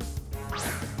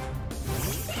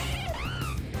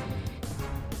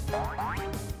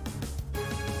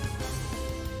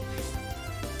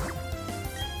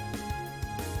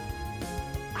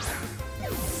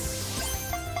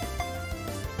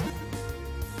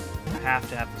 I have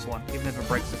to have this one, even if it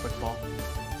breaks the quick ball.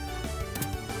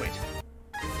 Wait.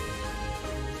 I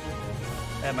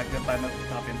had my goodbye mode with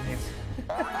copy and paste.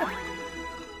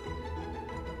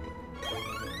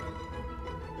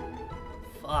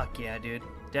 Fuck yeah, dude.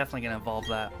 Definitely gonna evolve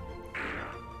that.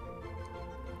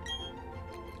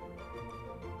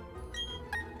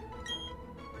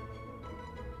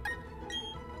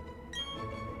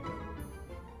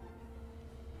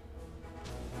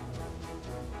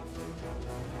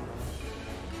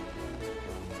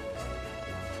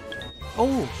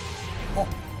 Oh! Oh!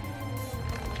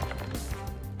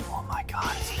 Oh my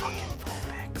god, it's fucking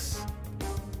Vulpix.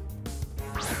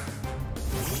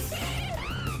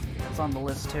 It's on the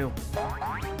list too.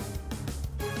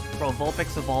 Bro,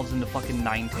 Vulpix evolves into fucking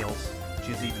Ninetales, which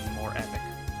is even more epic.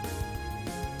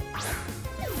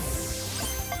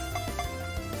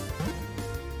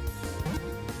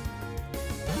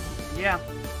 Yeah,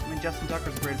 I mean, Justin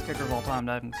Tucker's the greatest kicker of all time,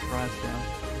 I'm surprised, you know.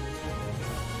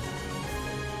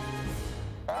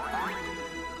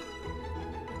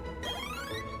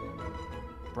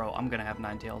 Bro, I'm gonna have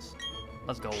Ninetales.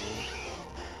 Let's go.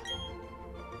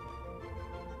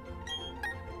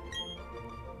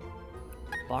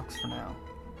 Box for now.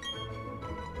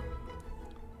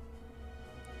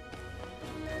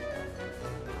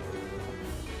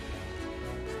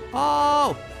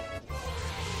 Oh!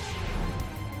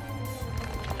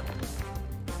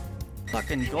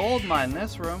 Fucking gold mine in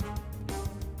this room.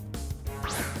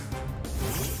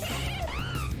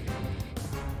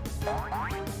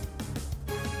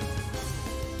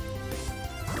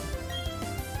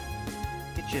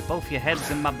 Get you both your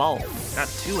heads in my ball. Got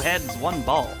 2 heads, 1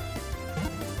 ball.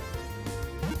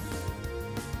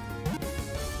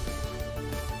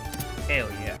 Hell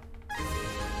yeah.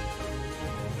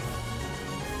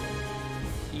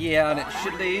 Yeah, and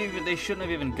they shouldn't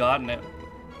have even gotten it.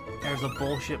 There's a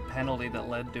bullshit penalty that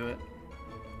led to it.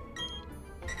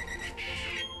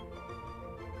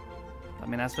 I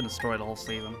mean, that's been destroyed the whole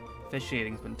season.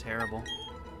 Officiating's been terrible.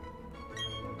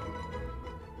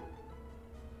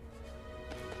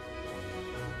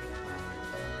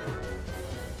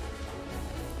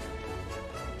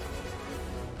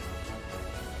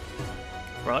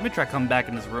 Bro, let me try coming back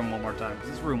in this room one more time,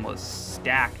 because this room was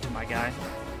stacked, my guy.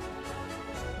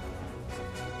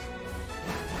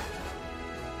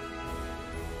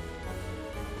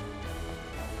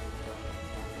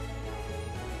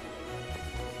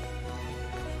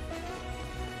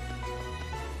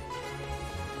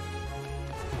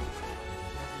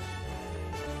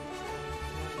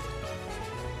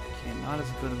 Okay, not as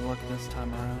good as luck this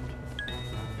time around.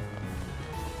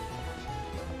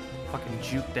 Fucking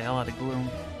juke the hell out of Gloom.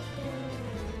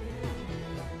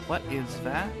 What is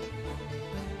that?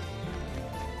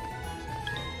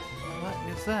 What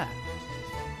is that?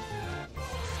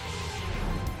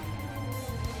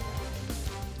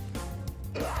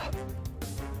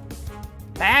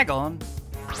 Bag on?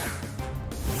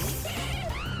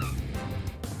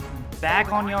 Bag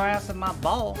on your ass in my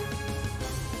ball.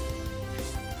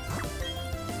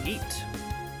 Eat.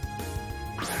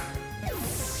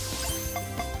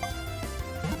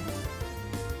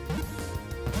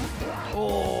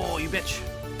 Oh, you bitch.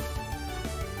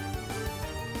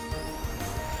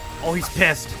 Oh, he's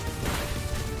pissed.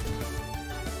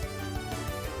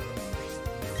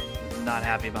 Not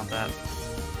happy about that.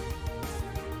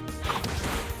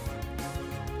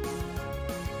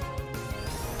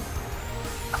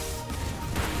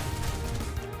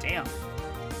 Damn.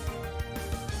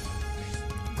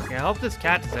 Okay, I hope this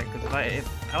catches it, because I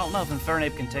don't know if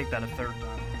Infernape can take that a 3rd time.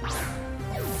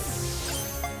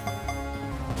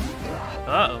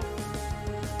 Uh-oh.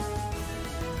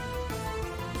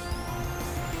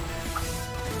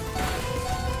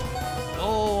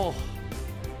 Oh.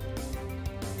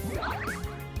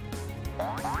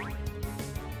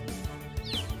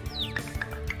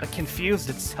 It confused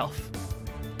itself.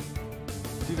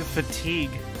 Due to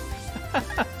fatigue. What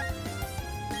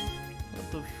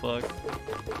the fuck?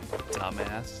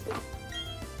 Dumbass.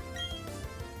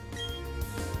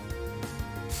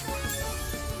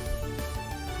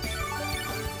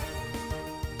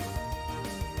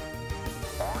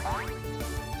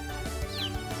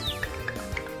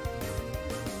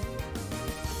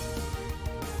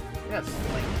 Yes,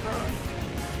 flamethrower.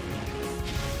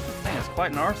 Dang, it's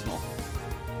quite an arsenal.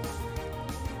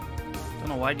 Don't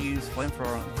know why do you use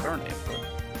flamethrower on Infernape, but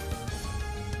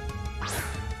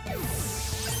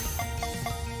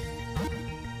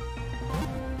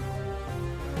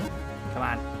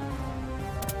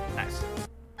on. Nice.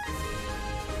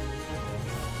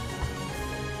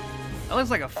 That looks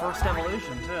like a first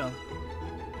evolution, too.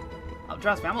 Oh,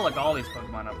 trust me, I'm gonna look all these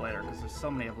Pokemon up later, because there's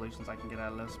so many evolutions I can get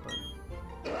out of this, but...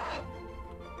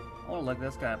 I wanna look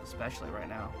this guy up especially right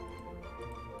now.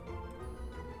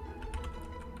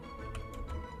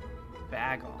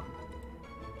 Bagon.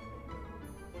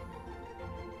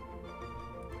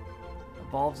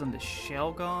 Evolves into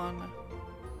Shelgon.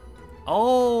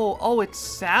 Oh, it's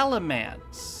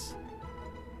Salamence.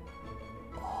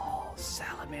 Oh,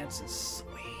 Salamence is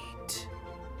sweet.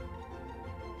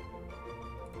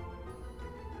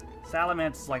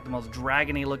 Salamence is like the most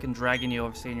dragony looking dragon you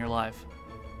ever see in your life.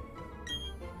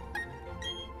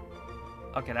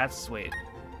 Okay, that's sweet.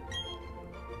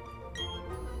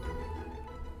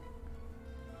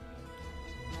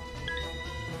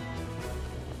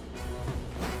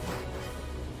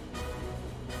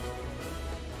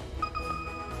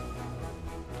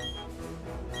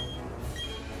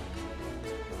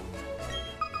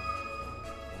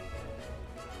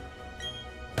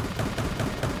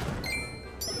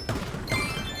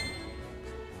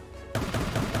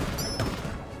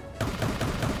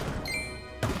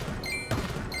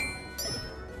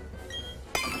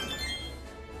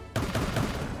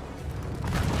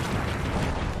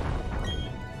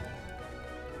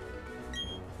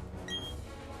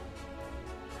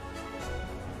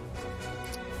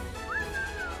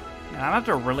 I'm gonna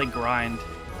have to really grind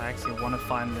if I actually want to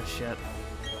find this shit.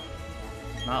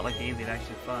 It's not like easy to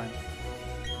actually find.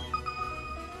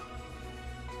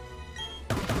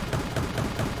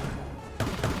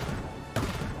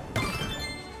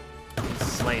 These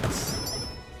slates.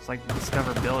 It's like the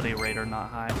discoverability rate are not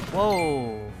high.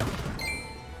 Whoa!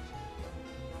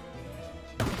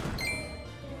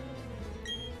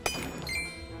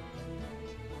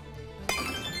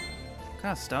 What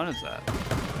kind of stone is that?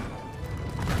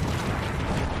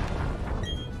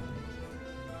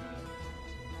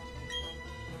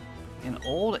 An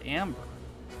old amber.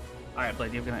 Alright,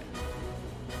 Blade, you're gonna...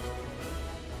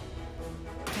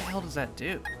 What the hell does that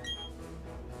do?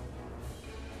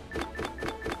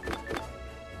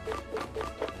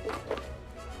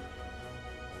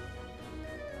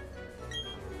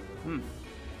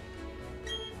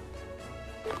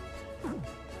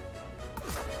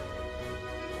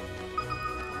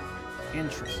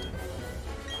 Interesting.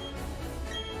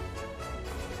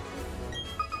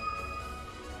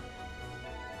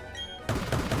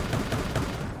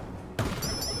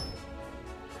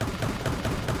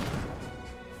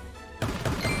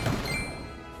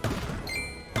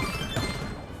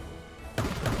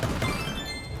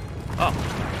 Oh.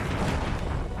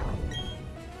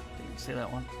 Didn't see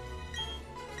that one.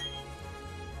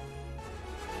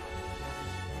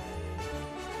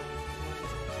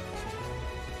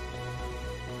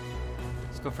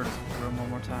 Let's go for this room one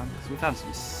more time, because we've had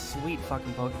some sweet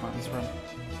fucking Pokemon in this room.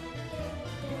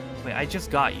 Wait, I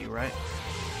just got you, right?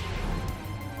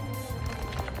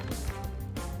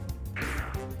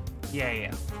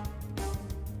 Yeah.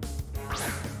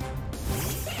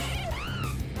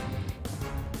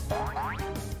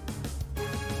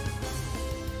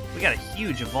 We got a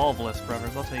huge evolve list,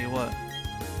 brothers, I'll tell you what.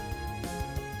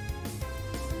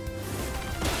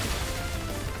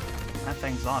 That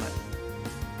thing's on it.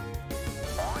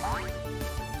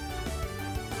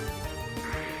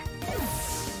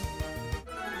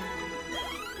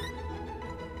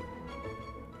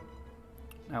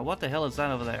 Now, what the hell is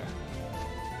that over there?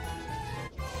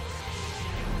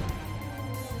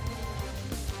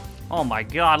 Oh my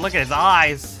god, look at his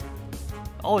eyes!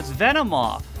 Oh, it's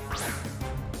Venomoth!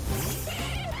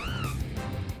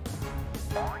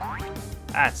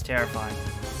 That's terrifying.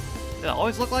 Did it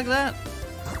always look like that?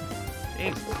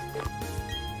 Jesus.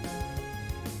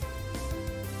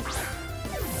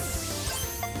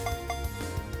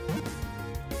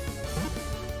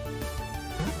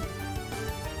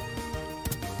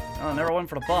 Oh, never went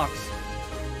for the box.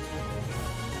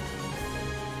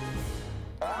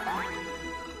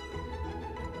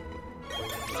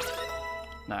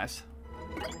 Nice.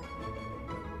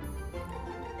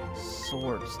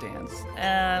 Sword stance.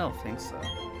 I don't think so.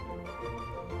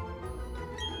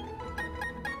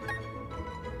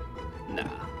 Nah.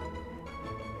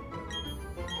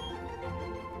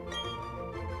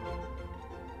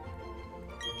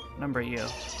 Number you.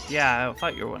 Yeah, I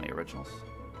thought you were one of the originals.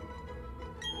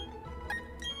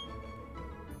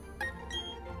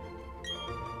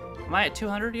 Am I at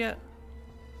 200 yet?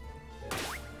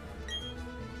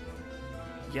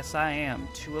 Yes, I am.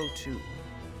 202.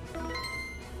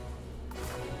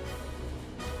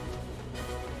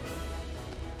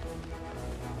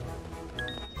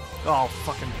 Oh,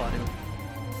 fucking buddy.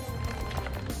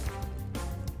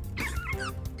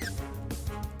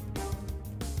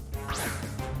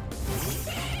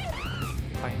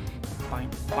 Fine,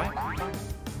 fine, fine.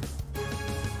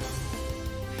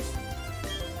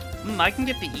 I can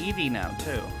get the Eevee now,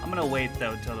 too. I'm gonna wait,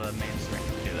 though, till the main screen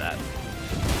to do that.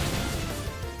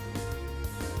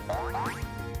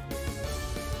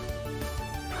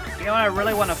 You know what I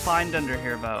really want to find under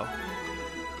here, though,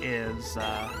 is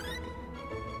a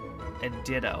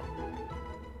Ditto.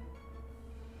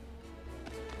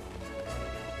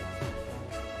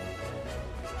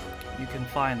 You can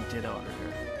find Ditto under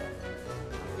here.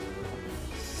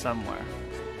 Somewhere.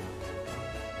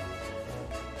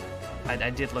 I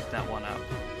did look that one up.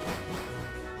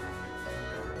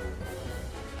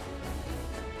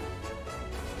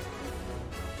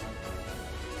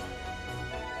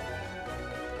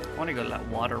 I want to go to that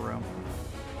water room.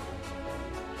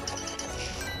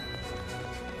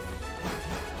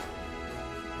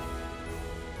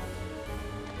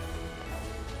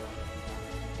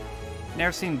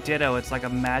 Never seen Ditto. It's like a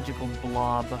magical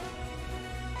blob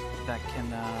that can,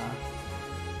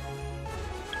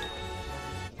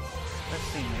 let's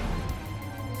see.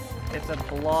 It's a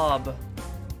blob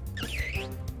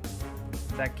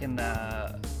that can,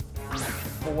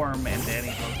 form into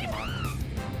any Pokemon.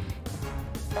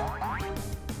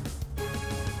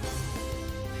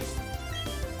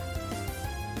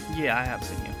 Yeah, I have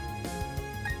seen you.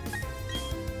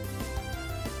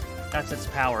 That's its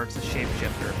power. It's a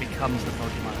shapeshifter. It becomes the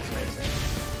Pokemon it's facing.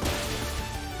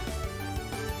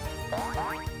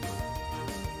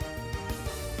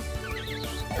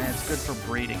 And it's good for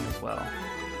breeding as well.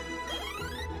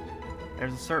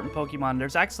 There's a certain Pokemon.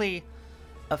 There's actually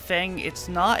a thing. It's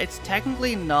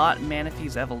technically not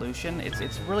Manaphy's evolution.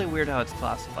 It's really weird how it's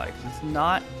classified. 'Cause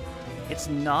it's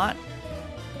not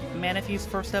Manaphy's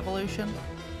first evolution,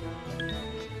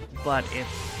 but it's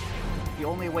the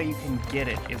only way you can get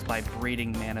it is by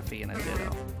breeding Manaphy in a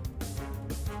Ditto.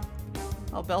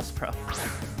 Oh, Bellsprout.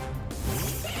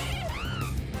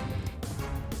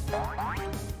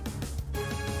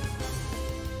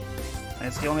 And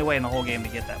it's the only way in the whole game to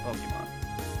get that Pokemon.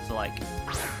 So, like, you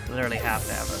literally have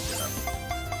to have a Ditto.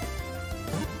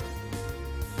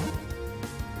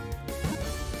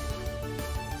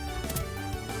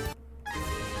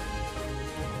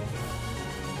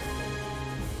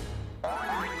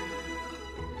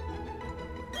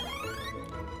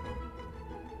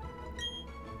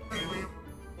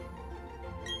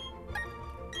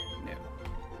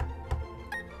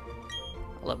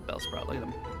 I love Bellsprout. Look at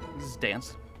him. He's just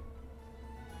dancing.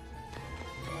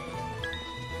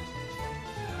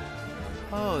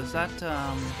 Oh, is that,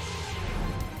 well,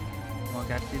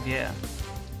 got to, yeah.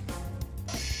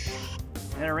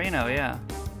 Netherino, yeah.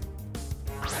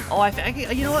 Oh,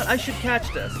 you know what? I should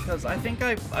catch this, because I think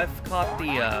I've caught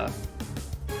the,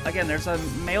 again, there's a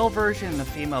male version and a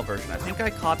female version. I think I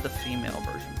caught the female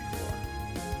version before.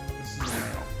 This is the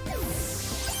male.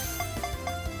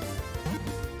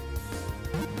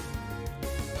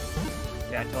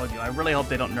 Yeah, I told you. I really hope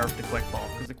they don't nerf the Quick Ball,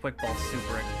 because the Quick Ball's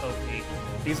super OP.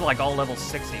 These are like all level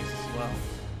 60s as well.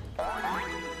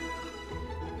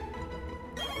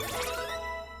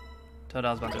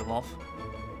 Totod's about to evolve.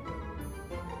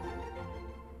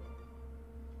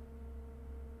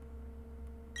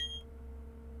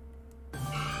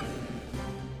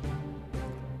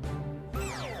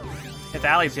 If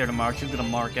Allie's here tomorrow, she's gonna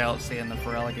mark out seeing the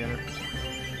Feraligatr.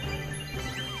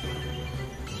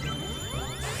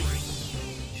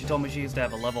 She told me she used to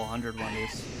have a level 100 one of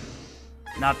these.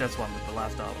 Not this one, but the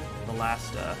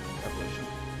last evolution.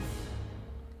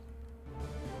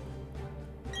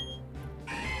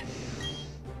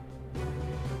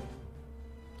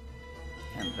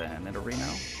 And then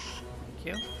Netherino. Thank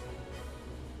you.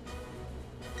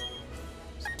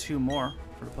 There's 2 more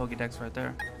for the Pokédex right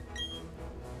there.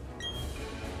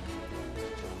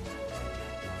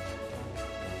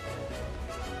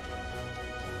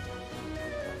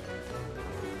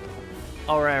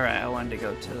 Oh, right, I wanted to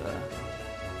go to the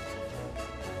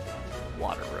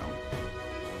water room.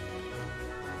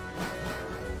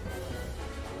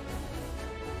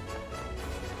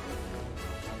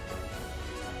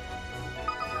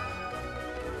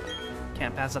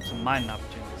 Can't pass up some mining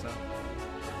opportunities, though.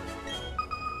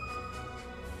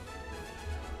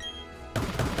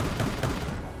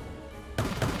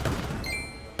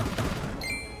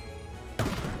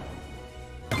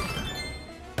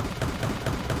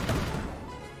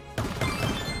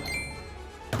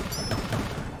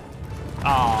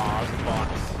 Aw, it's a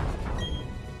box.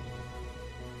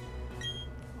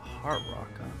 Heart Rock,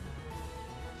 huh?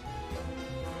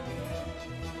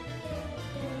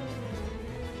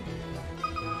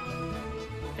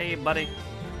 Hey, buddy.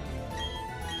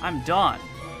 I'm Dawn.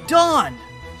 Dawn!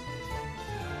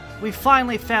 We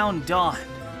finally found Dawn.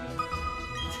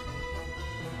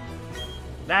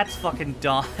 That's fucking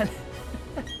Dawn.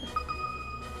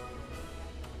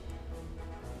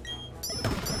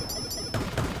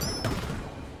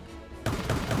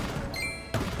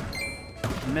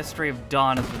 The mystery of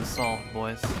Dawn has been solved,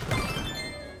 boys.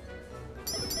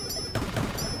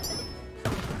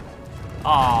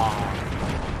 Aww.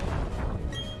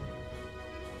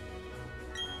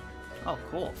 Oh,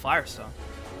 cool. Firestone.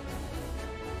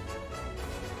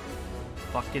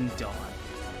 Fucking Dawn.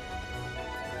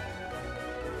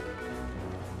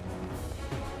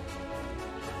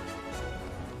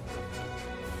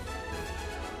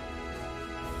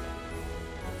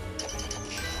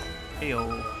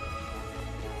 Heyo.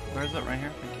 Where is it? Right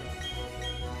here? Thank you.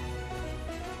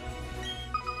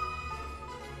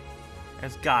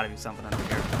 There's gotta be something under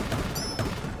here.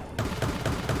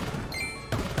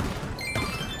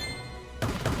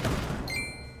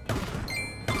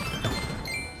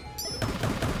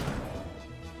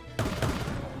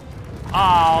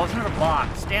 Oh, it's another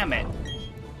box. Damn it.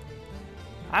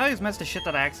 I always miss the shit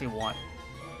that I actually want.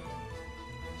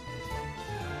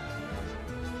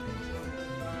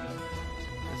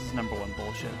 This is number one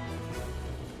bullshit.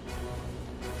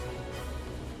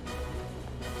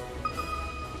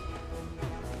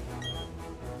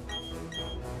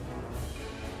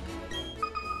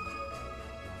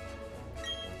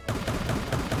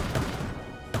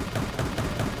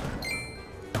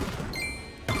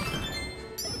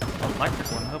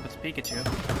 Electric one. I hope it's Pikachu.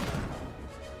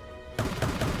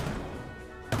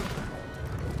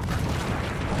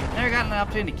 Never gotten an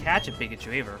opportunity to catch a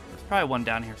Pikachu either. There's probably one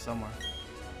down here somewhere.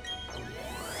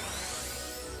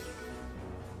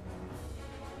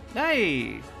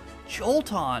 Hey!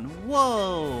 Jolton!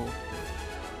 Whoa!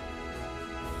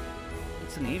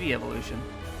 It's an Eevee evolution.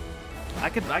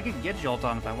 I could get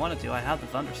Jolton if I wanted to. I have the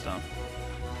Thunderstone.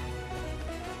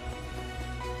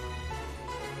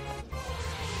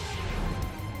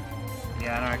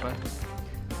 Yeah, I know, right,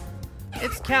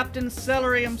 it's Captain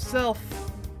Celery himself.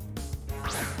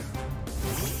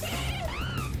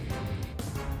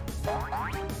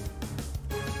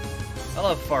 I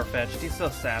love Farfetch'd. He's so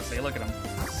sassy. Look at him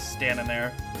standing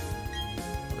there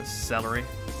with his celery,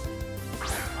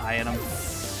 eyeing him.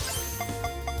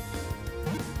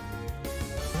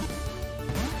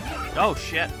 Oh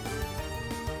shit!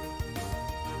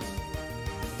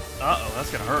 Uh-oh,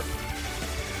 that's gonna hurt.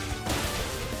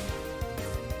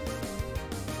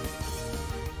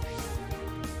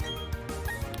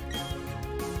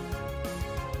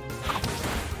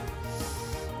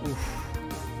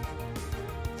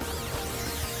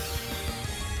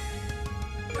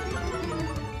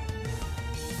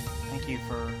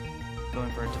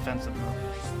 Defensive move.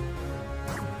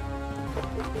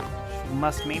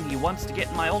 Must mean he wants to get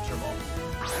in my Ultra Ball.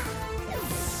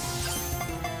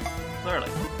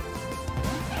 Clearly.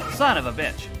 Son of a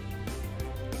bitch.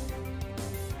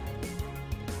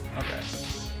 Okay.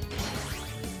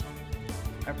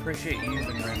 I appreciate you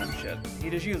using random shit.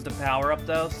 He just used the power up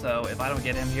though, so if I don't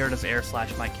get him here, this Air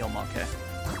Slash might kill Monkey.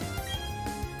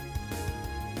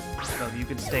 So if you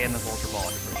could stay in this Ultra Ball,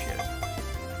 I'd appreciate it.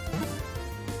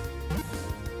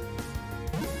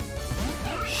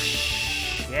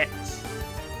 Shit.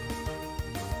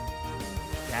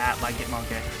 That might get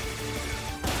Monkey.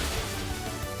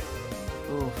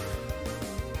 Oof.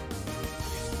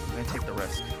 I'm gonna take the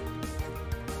risk.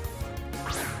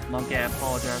 Monkey, I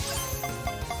apologize.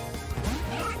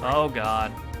 Oh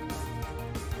god.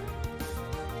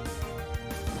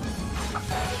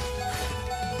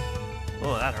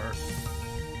 Oh, that hurt.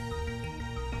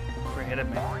 Crit hit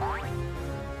me.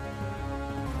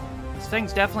 This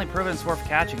thing's definitely proven it's worth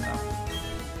catching though.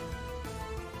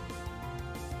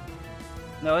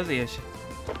 No, is the issue.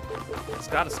 It's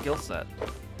got a skill set.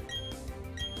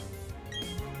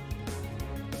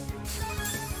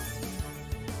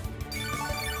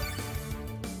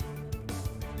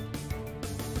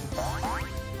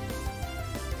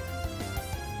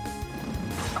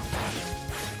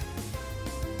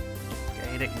 Okay,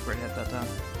 he didn't crit hit that time.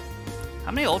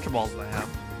 How many Ultra Balls do I have?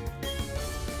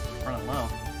 Running low.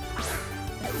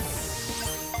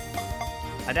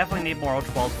 I definitely need more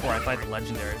Ultra Balls before I fight the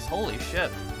Legendaries. Holy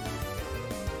shit.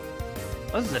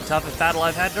 This is the toughest battle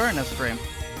I've had during this stream.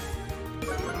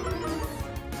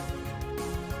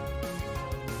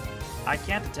 I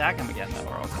can't attack him again though,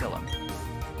 or I'll kill him.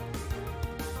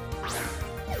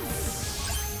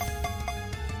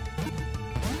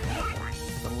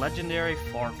 The Legendary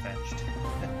Farfetch'd.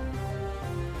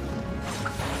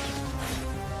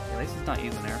 At least he's not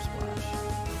using Air Splash.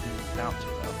 He's bound to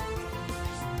though.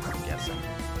 I'm guessing.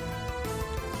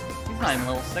 not even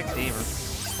level 60 either.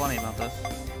 What's funny about this?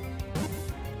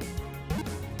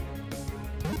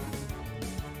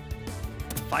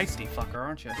 Feisty fucker,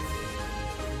 aren't you?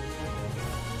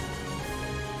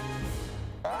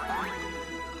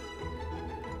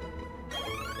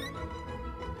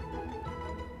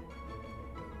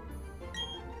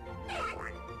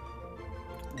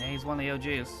 Yeah, he's one of the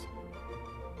OGs.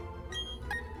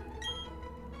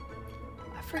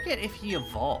 I forget if he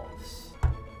evolves.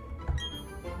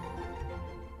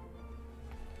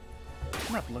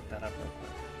 I'm gonna have to look that up real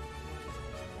quick.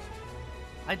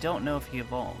 I don't know if he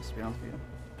evolves, to be honest with you.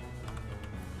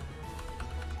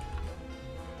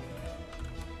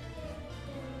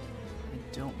 I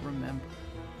don't remember.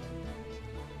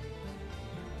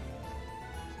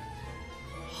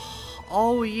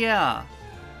 Oh yeah,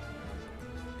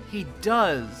 he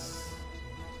does,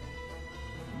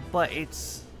 but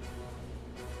it's.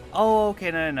 Oh,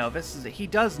 okay, no. This is he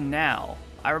does now.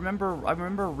 I remember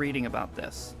reading about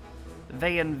this.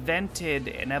 They invented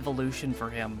an evolution for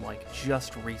him like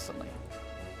just recently.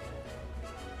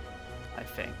 I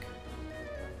think.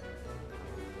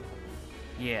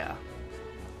 Yeah.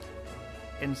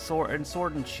 In Sword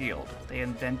and Shield, they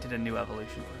invented a new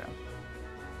evolution for him.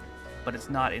 But it's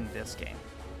not in this game.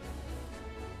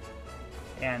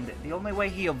 And the only way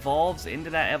he evolves into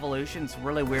that evolution is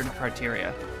really weird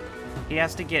criteria. He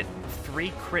has to get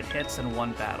 3 crit hits in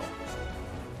 1 battle.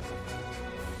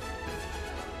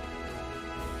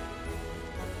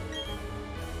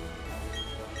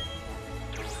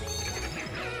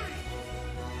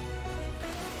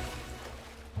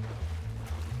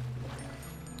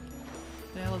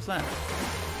 What the hell is that?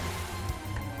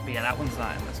 But yeah, that one's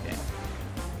not in this game.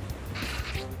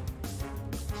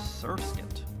 Surskit.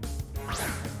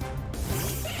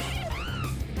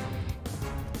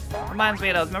 Reminds me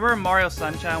of those. Remember in Mario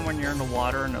Sunshine when you're in the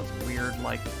water and those weird,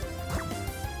 like,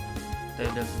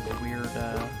 there's this weird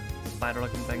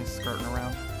spider-looking things skirting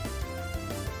around?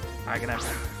 Alright, get out.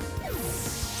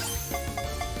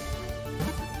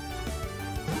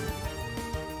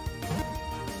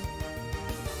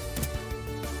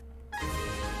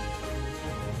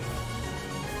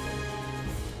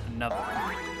 Another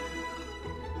one.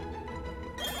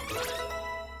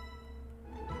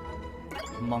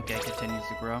 Monkey continues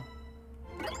to grow.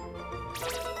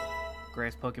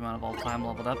 Greatest Pokemon of all time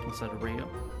leveled up instead of Ryu.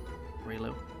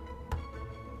 Rilu.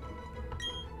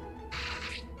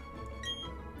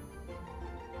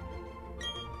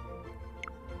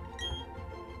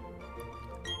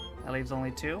 That leaves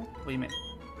only 2? What do you mean?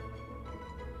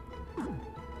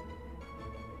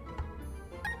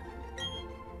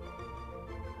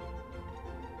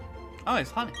 Oh,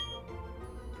 it's honey.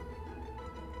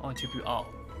 Only 2 people. Oh.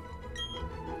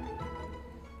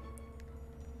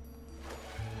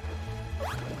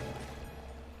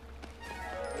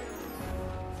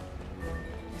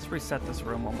 Reset this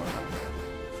room one more time.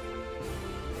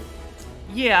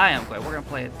 Yeah, I am glad. We're gonna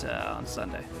play it on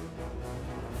Sunday.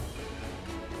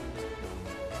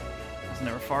 It's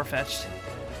never far-fetched.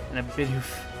 And a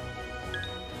Bidoof.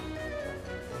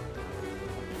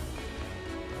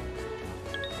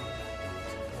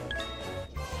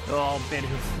 Oh,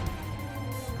 Bidoof.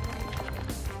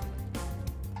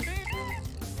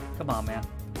 Come on, man.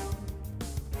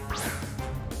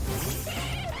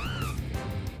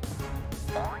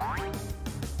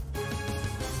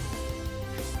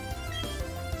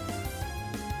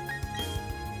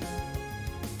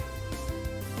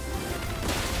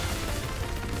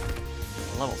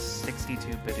 Level 62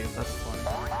 Bidoof, that's funny.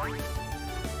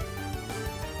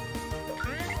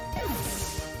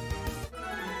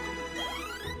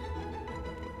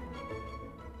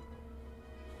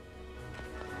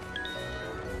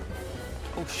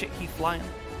 Oh shit, he's flying.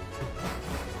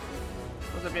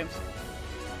 What's up, James?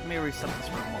 Let me reset this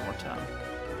room one more time.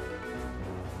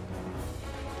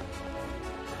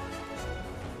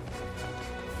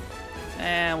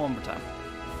 And one more time.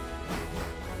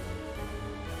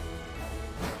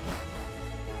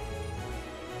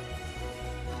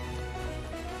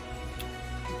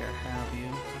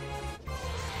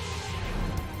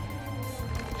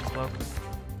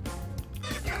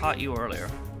 Caught you earlier.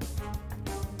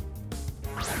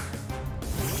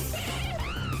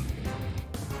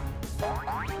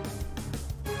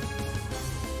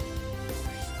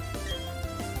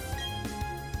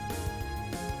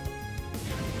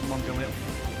 Come on, go in.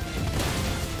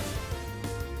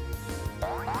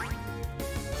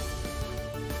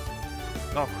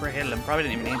 Oh, crit hit him. Probably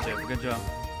didn't even need to. Good job.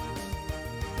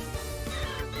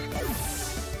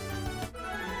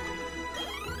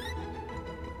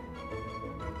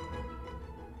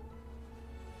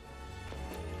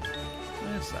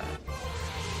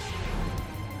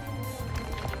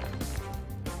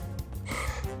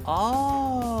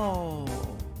 Oh.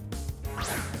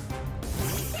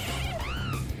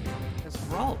 It's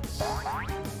ropes.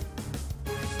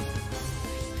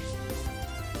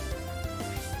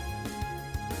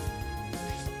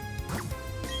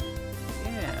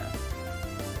 Yeah.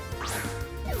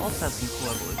 Also has some cool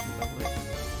evolutions, I believe.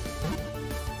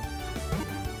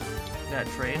 Got a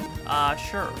trade?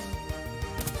 Sure.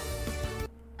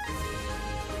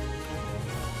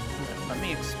 Let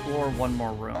me explore one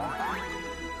more room.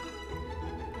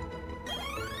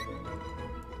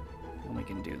 And we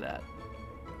can do that.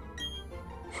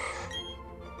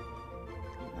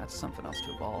 That's something else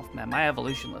to evolve. Man, my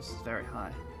evolution list is very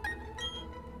high.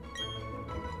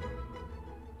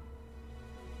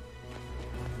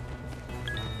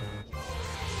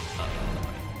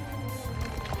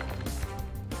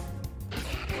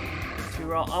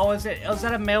 Oh, is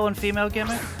that a male and female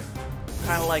gimmick?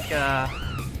 Kind of like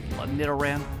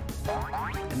Nidoran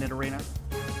and Nidorina.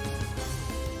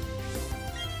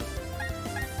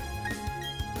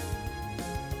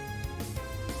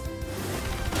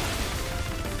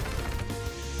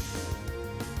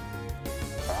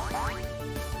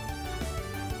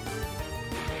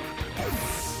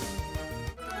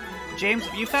 James,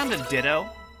 have you found a Ditto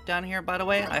down here, by the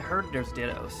way? I heard there's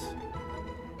Dittos.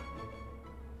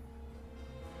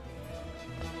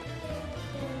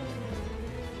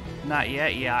 Not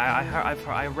yet. Yeah,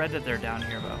 I read that they're down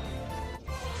here though.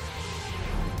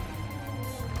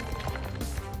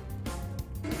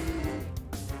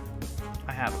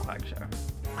 I have a Quagsire.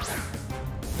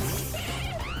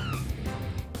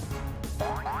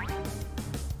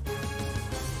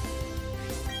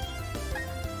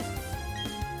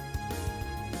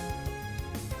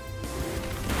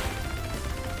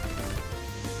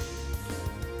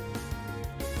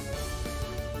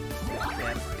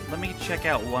 Let me check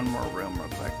out one more room real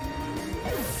quick.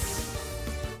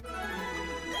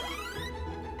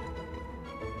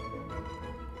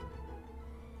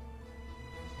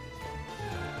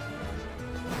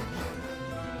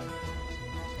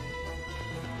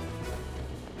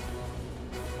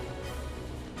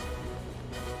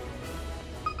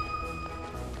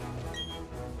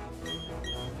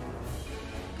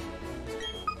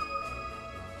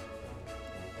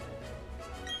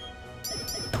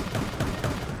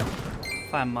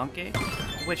 Find monkey?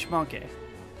 Which monkey?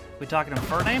 We talking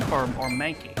Infernape or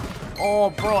Mankey? Oh,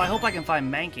 bro, I hope I can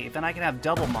find Mankey. Then I can have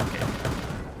double monkey.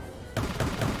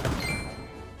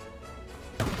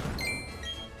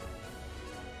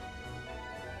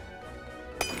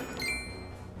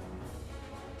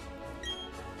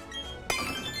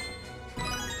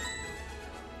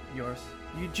 Yours.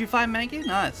 Did you find Mankey?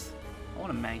 Nice. I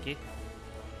want a Mankey.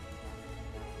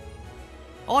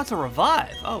 Oh, it's a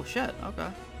revive. Oh, shit. Okay.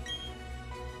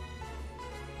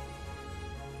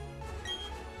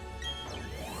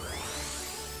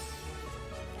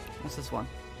 What's this one?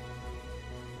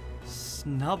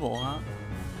 Snubble, huh?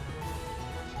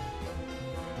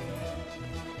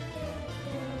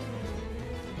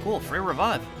 Cool, free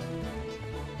revive.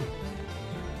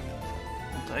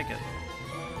 I'll take it.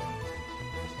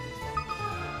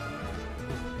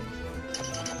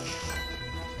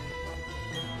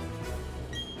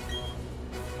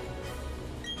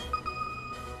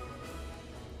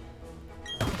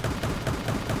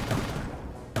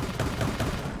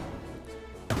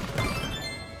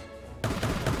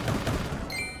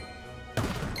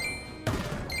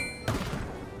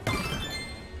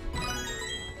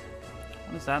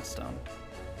 That stone.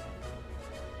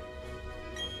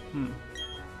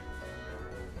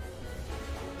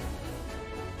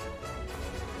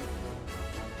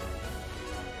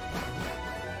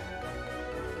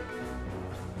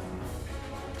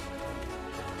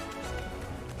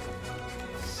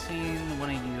 Seen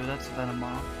one of you, that's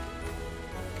Venomoth.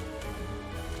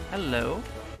 Hello.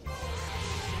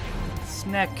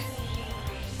 Sneck.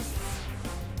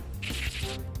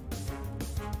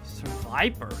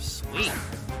 Viper, sweet.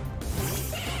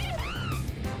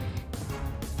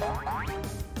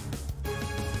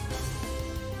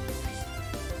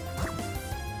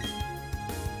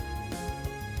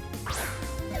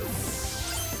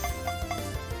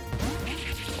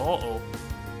 Uh-oh.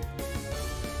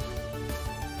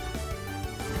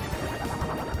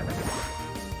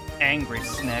 Angry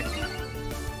Sneck.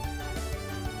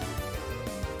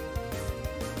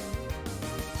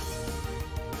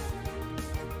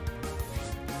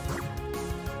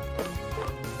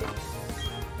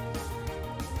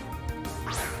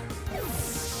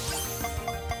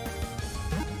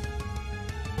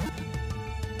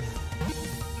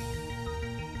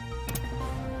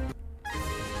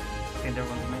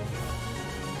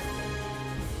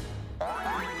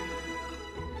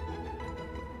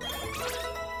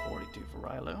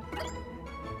 do.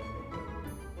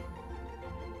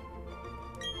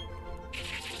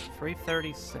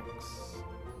 336.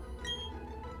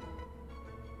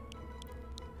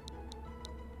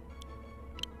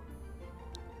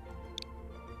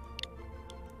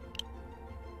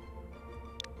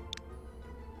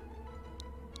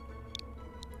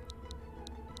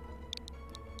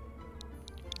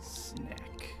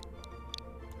 Snack.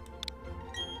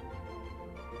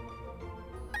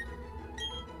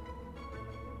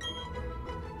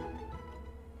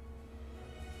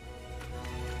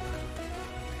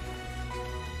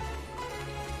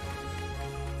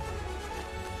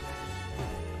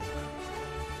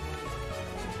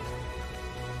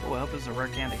 Oh, I hope it's a rare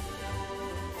candy.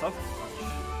 Focus punch.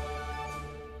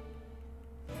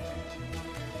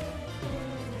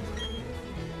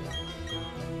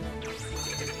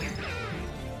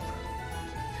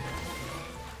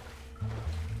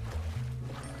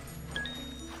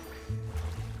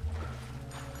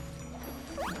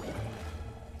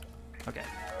 Okay.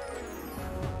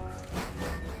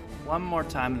 One more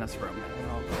time in this room,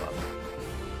 and I'll go up.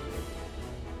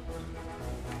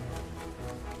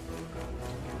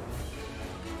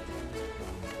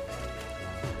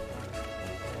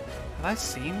 Have I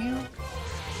seen you?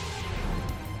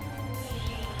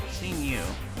 Seen you.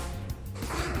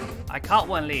 I caught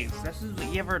one of these. This is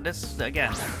this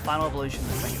again. Final evolution.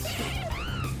 This thing is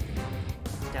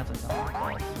definitely not my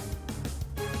fault.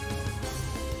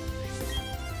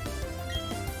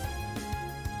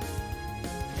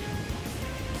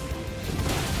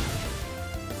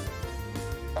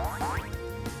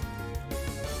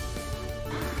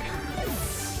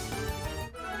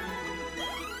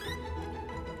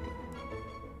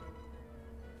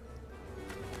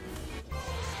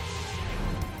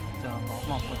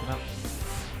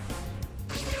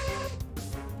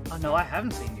 Oh no, I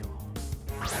haven't seen you.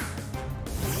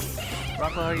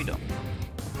 Rocco, how are you doing?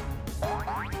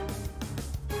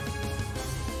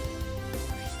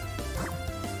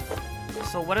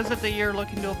 So what is it that you're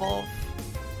looking to evolve,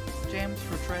 James,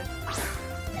 for trade?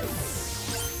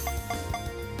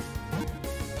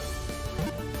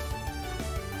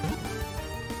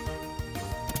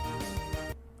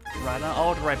 Right on.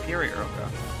 Oh, to Rhyperior, okay.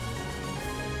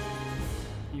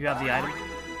 You have the item?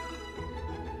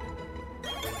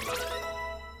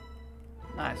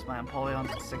 Nice, my Empoleon's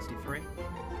at 63.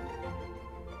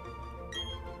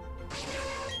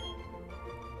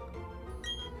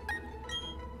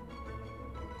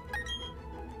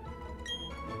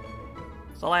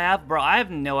 That's all I have, bro. I have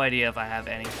no idea if I have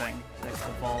anything that could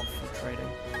evolve for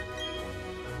trading.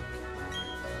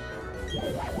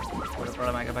 Bro,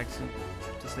 I might go back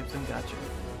to sleep soon. Gotcha.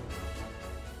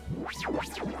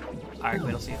 Alright,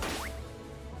 wait, I'll see you.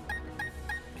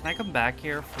 Can I come back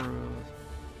here for...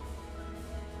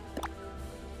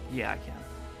 Yeah, I can.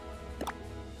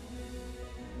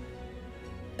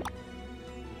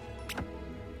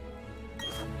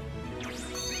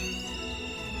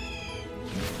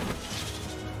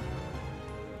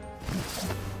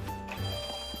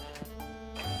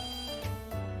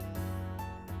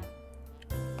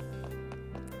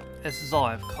 This is all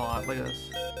I've caught. Look at this.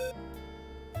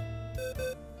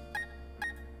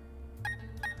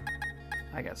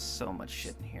 I got so much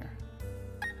shit in here.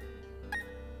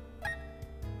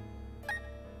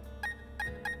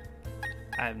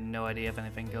 I have no idea if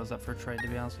anything goes up for trade, to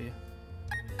be honest with you.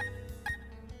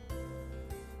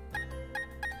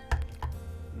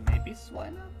 Maybe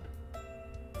Swine Up?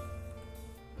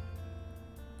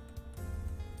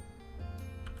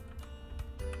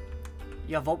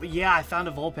 Yeah, yeah, I found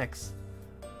a Vulpix.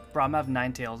 Bro, I'm gonna have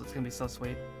 9 tails. It's gonna be so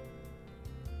sweet.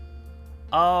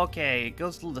 Okay, it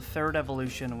goes to the 3rd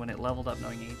evolution when it leveled up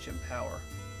knowing ancient power.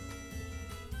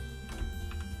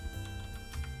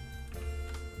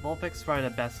 Vulpix is probably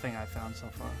the best thing I've found so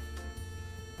far.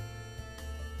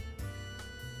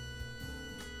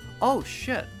 Oh,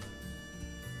 shit.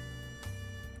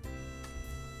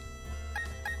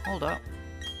 Hold up.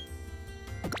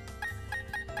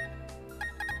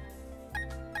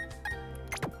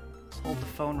 Let's hold the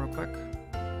phone real quick.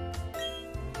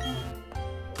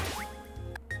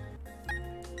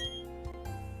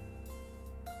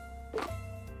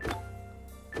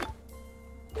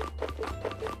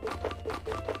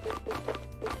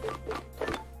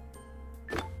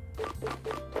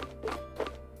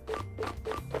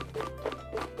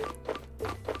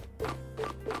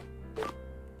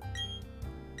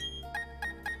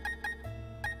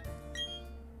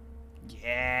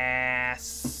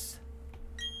 Yes.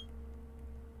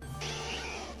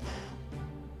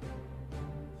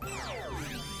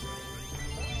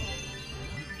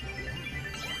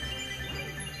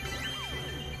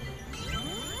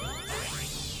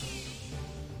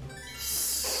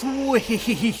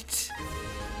 Sweet!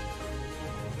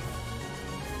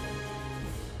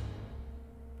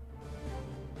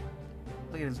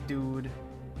 Look at this dude.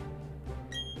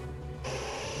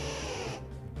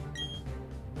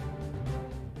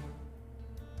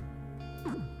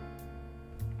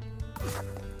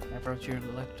 My first year in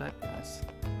electric type, nice.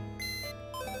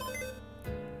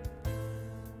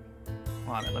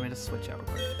 Hold on, let me just switch out real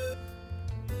quick.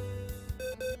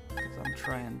 Because I'm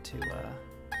trying to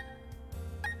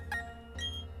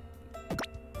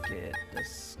get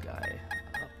this guy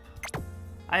up.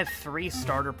 I have 3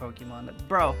 starter Pokemon.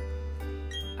 Bro,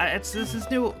 this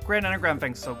new Grand Underground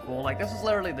thing's so cool. Like, this is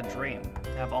literally the dream, to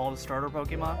have all the starter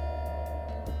Pokemon.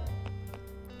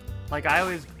 Like, I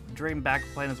always dreamed back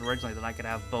playing this originally that I could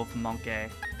have both Monkey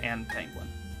and Penguin.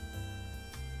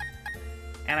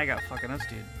 And I got fucking this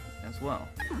dude as well.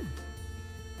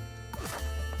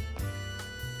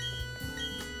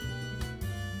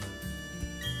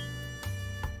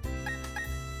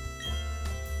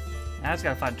 I just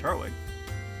gotta find Turtwig.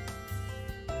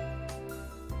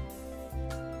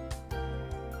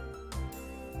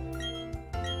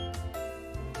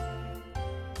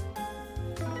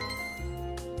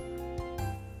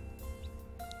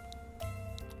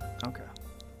 Okay.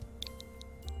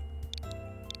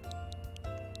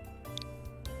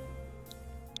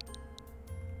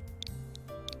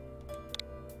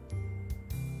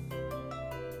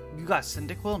 You got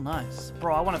Cyndaquil? Nice.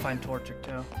 Bro, I want to find Torchic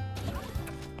too.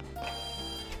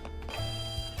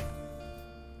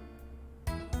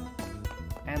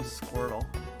 And Squirtle.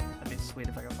 That'd be sweet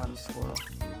if I could find a Squirtle.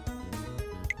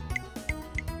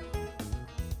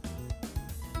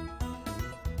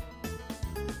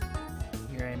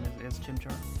 Your aim is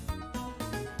Chimchar?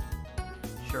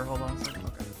 Sure, hold on a second.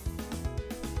 Okay.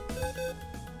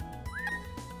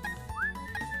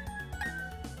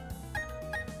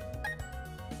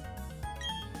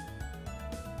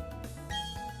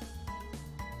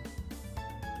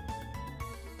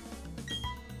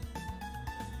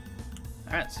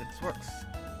 Alright, 6 works.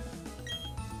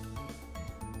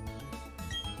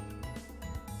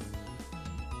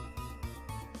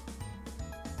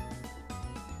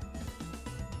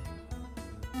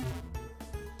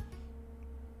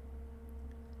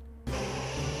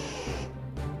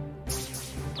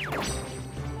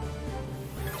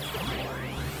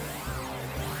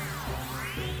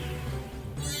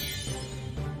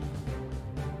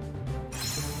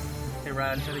 Okay,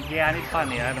 right into the... Yeah, I need to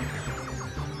find the item.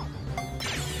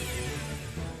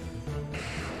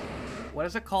 What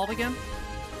is it called again?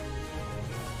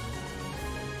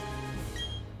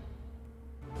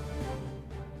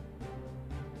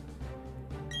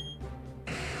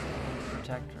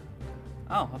 Protector.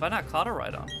 Oh, have I not caught a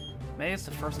Rhydon? Maybe it's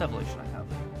the first evolution I have.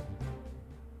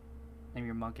 Name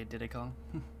your monkey Diddy Kong.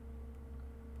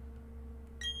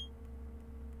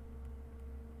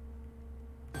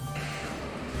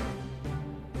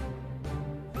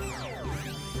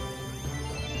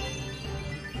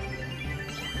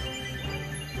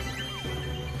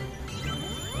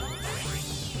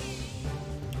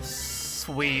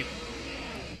 Sweet.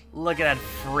 Look at that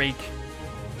freak.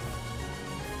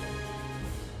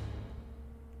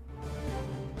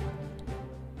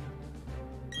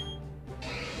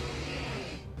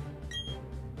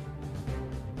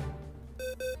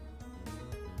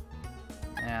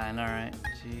 Yeah, I know, right?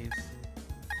 Jeez.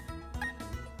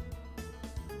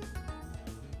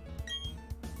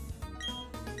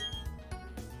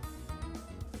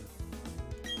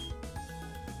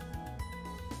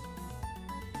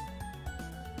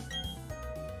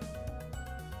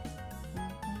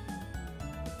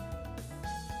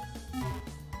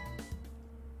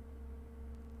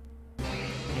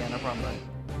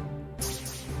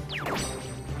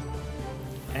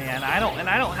 And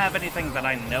I don't have anything that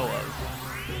I know of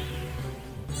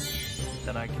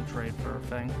that I can trade for a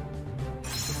thing.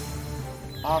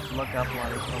 I'll have to look up a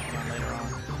lot of these Pokemon later on.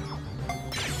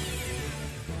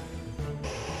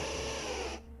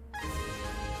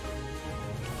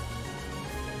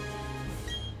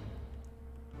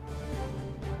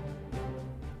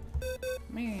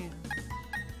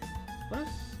 What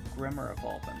does Grimmer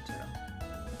evolve into?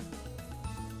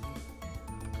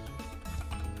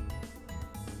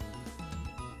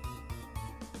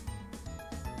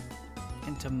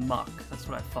 Into Muck. That's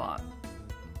what I thought.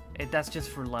 That's just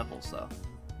for levels, though.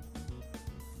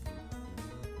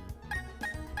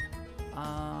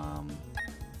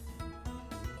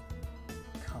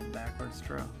 Come backwards,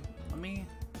 true. Let me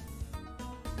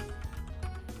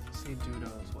see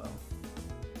Dudo as well.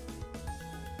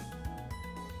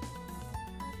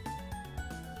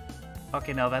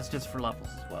 Okay, no, that's just for levels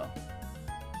as well.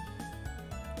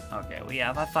 Okay, well,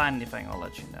 yeah, if I find anything, I'll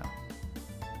let you know.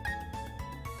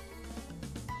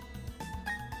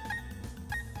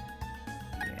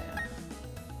 Yeah.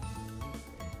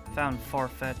 Found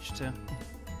Farfetch, too.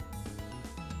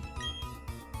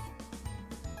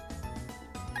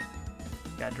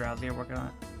 Got Drowsy here working on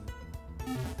it.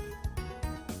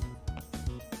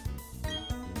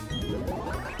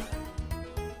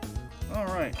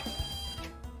 Alright.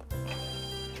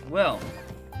 Well.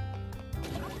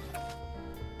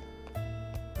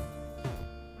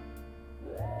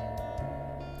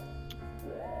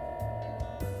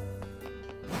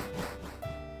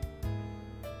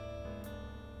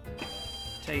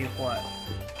 Tell you what.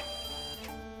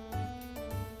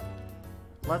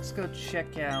 Let's go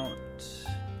check out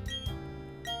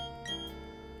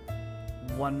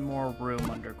one more room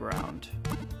underground.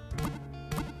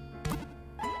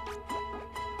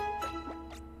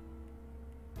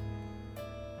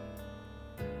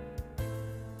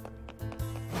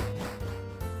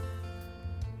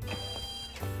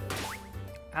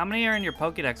 How many are in your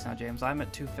Pokédex now, James? I'm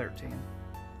at 213.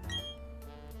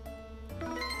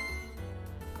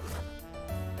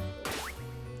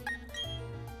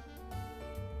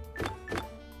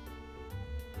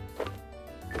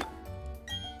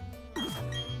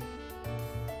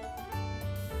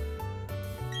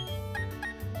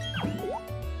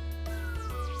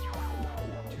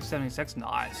 $276,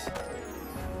 nice.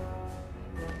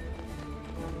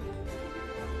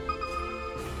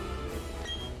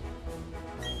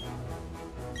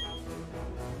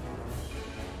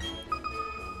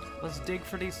 Let's dig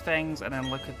for these things and then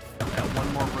look at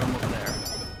one more room over there.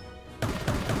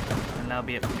 And that'll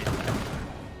be it for me tonight.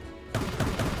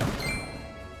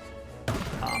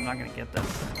 Oh, I'm not gonna get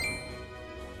this.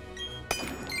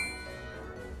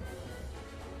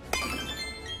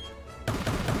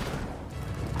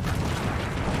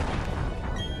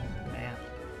 Man.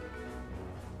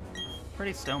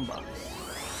 Pretty stone box.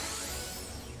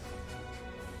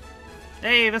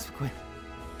 Hey, this quit.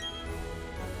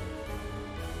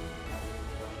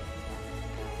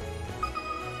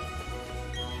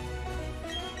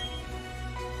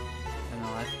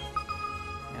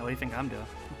 What do you think I'm doing?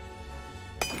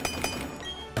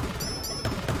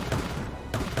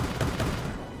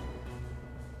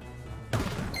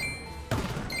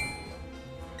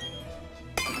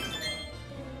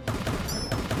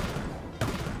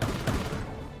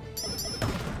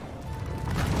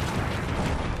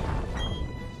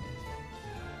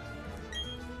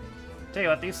 Tell you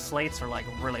what, these slates are like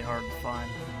really hard to find.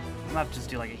 I'm gonna have to just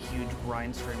do like a huge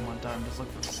grind stream one time, just look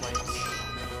for the slates.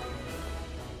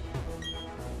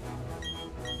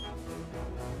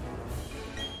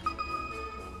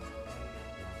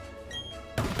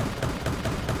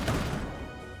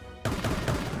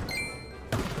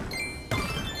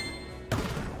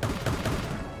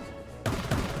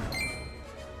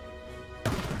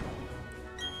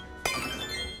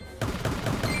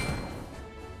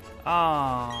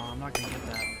 Oh, I'm not gonna get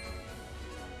that.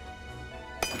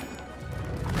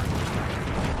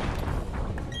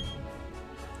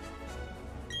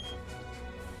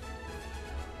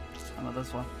 How about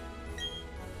this one?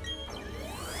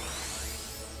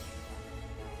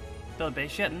 Build a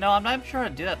base yet? No, I'm not even sure how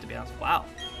to do that, to be honest. Wow.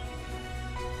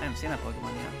 I haven't seen that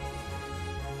Pokemon yet.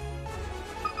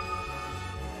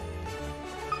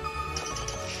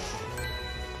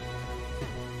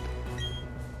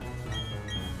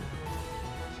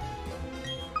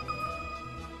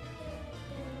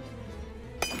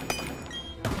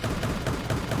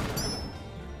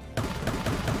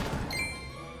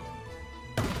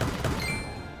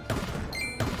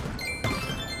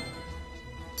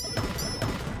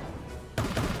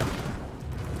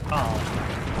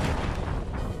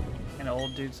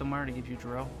 Dude somewhere to give you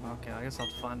drill? Okay, I guess I'll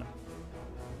have to find him.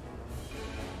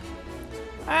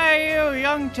 Hey, you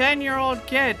young 10-year-old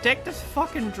kid, take this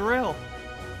fucking drill.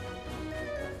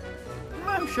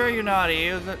 I'm sure you know how to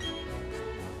use it.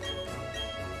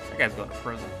 That guy's going to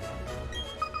prison.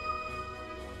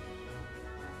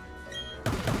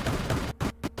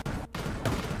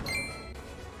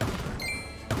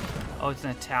 Oh, it's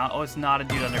in a town. Oh, it's not a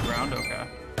dude underground? Okay.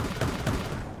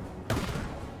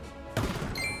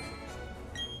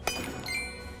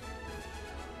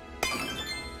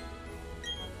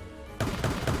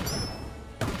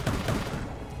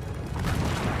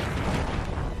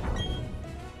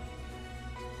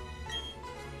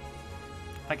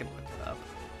 I can look it up.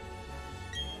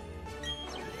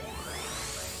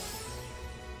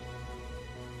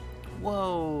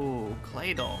 Whoa,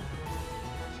 Claydol.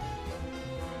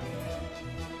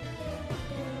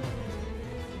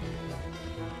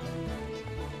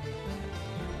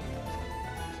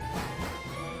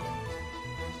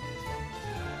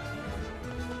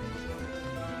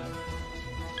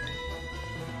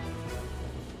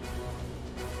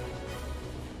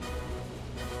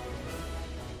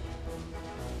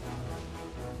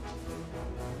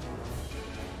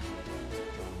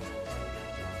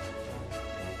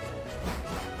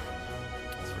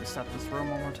 reset this room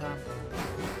one more time.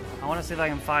 I want to see if I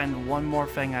can find one more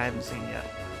thing I haven't seen yet.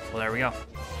 Well, there we go.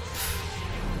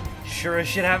 Sure as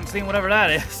shit haven't seen whatever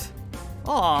that is.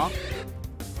 Aw.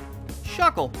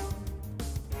 Shuckle.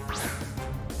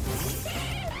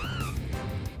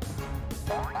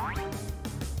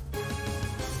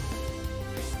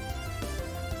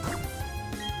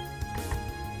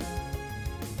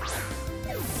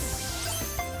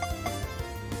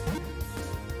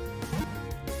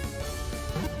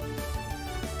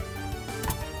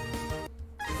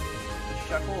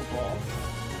 Shuckle evolved.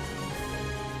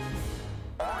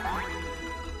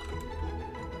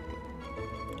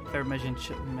 Fair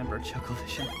member Chuckle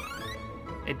Vision.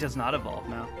 It does not evolve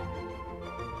now.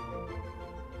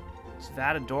 Is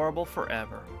that adorable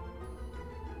forever?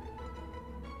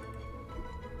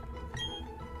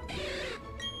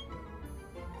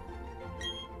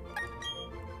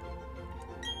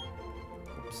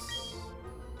 Oops.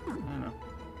 I don't know.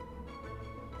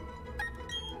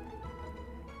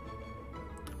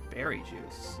 Berry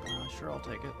juice. Sure, I'll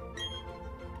take it.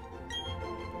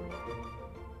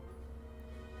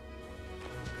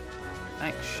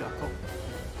 Thanks, Shuckle.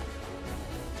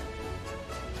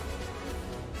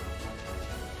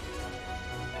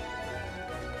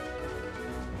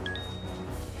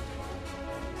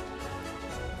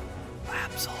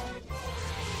 Absol.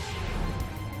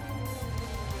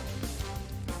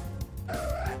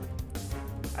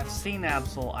 I've seen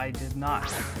Absol. I did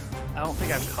not. I don't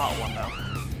think I've caught one though.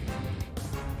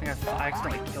 I think I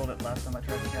accidentally killed it last time I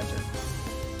tried to catch it.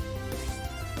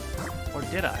 Or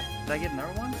did I? Did I get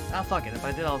another one? Ah, fuck it. If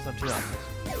I did, I'll just have 2 Absols.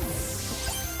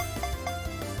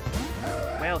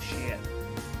 Well, shit.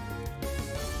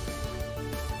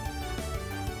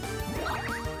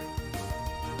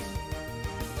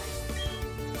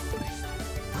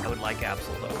 I would like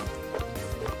Absol, though.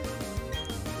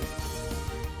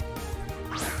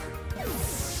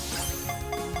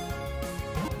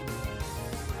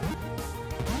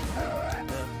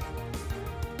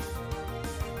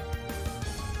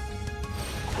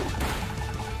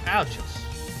 Ouches.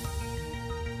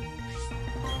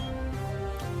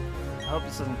 I hope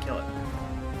this doesn't kill it.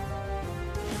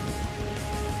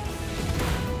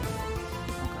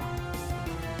 Okay.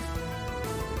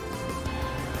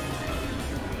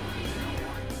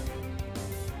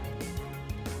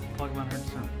 Pokemon heard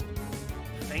some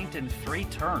faint in 3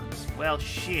 turns. Well,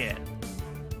 shit.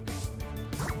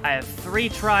 I have 3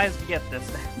 tries to get this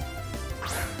thing.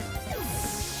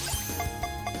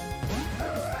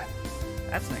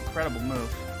 That's an incredible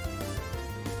move.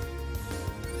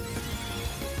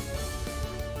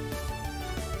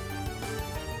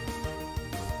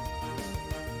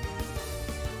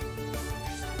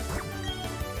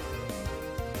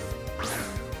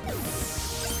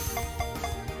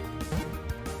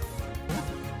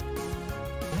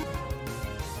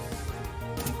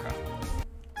 Okay.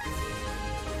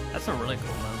 That's a really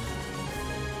cool move.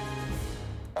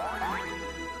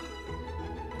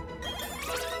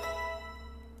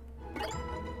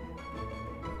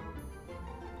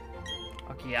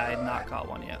 Yeah, I had not caught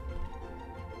one yet.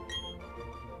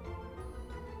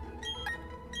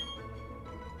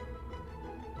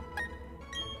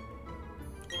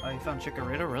 Oh, you found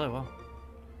Chikorita really well.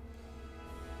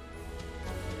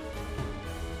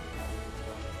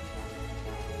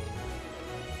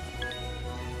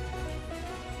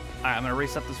 Alright, I'm gonna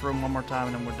reset this room one more time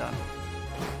and then we're done.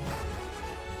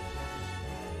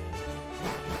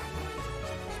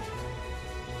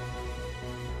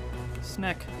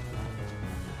 Snick.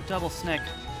 Double Snick.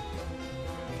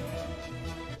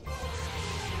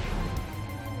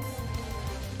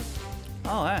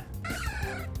 Oh, eh.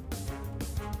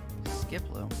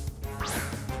 Skiploom.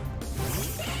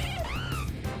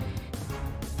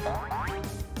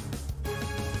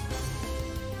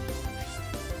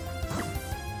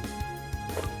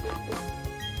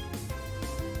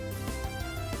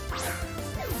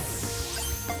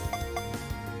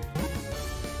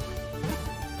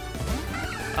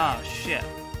 Oh, shit.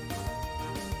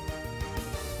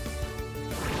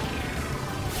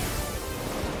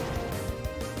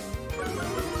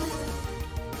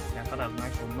 Yeah, I thought that was an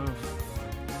actual move.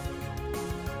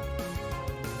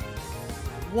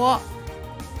 What?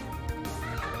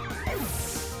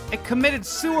 It committed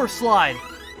sewer slide.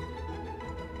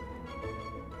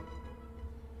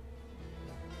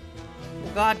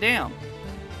 Well, goddamn.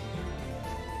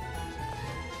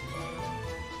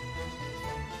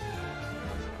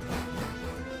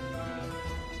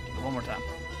 One more time.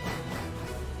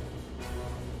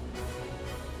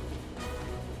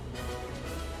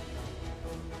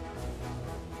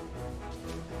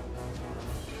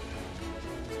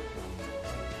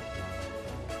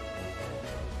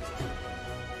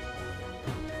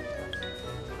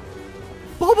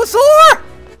 Bulbasaur!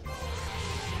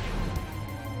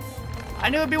 I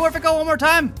knew it'd be worth it. Go one more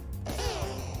time.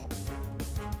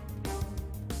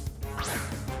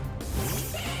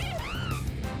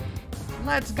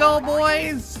 Let's go,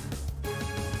 boys.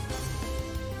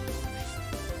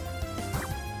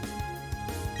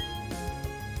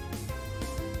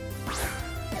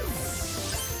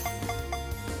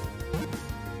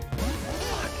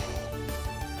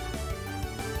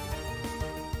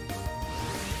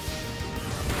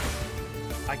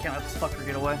 I can't let this fucker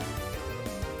get away.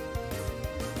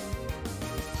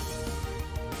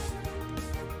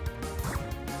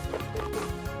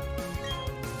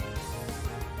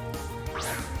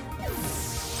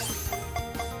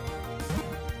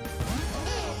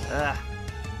 Ugh.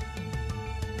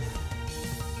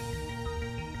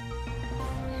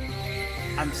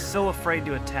 I'm so afraid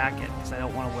to attack it because I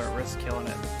don't want to risk killing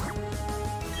it.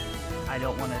 I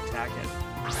don't want to attack it.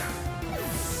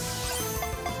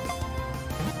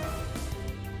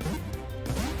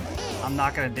 I'm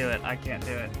not gonna do it. I can't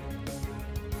do it.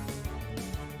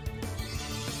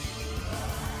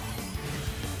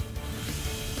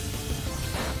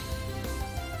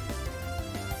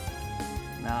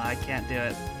 No, I can't do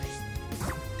it.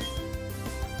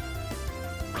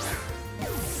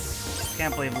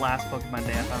 Can't believe last Pokemon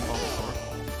Day I found Bulbasaur.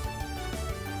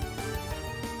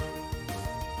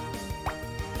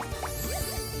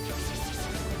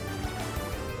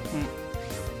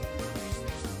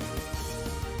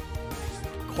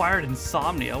 Acquired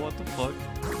insomnia, what the fuck?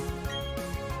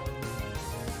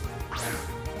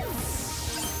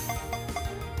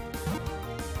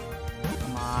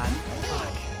 Come on,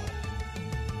 fuck.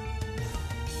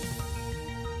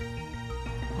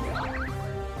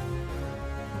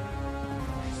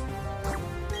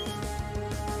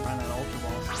 Run that Ultra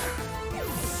Balls.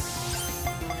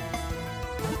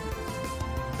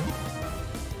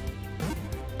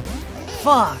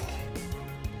 Fuck!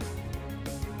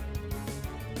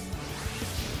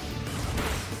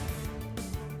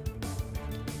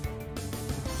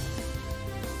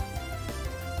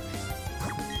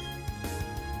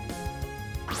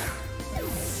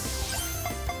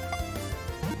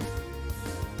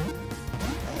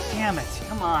 Damn it,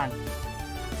 come on.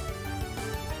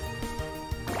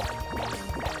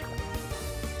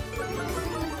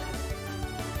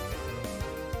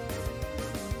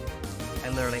 I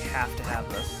literally have to have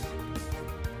this.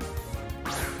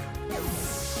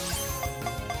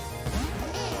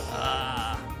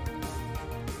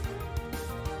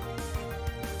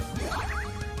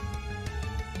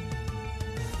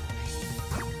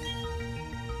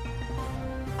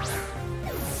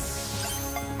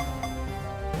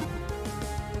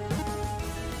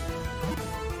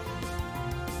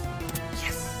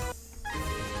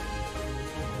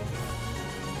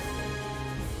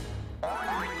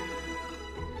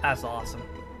 That's awesome.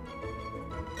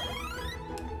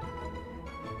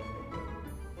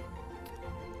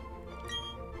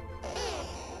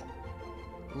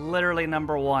 Literally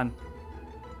number one.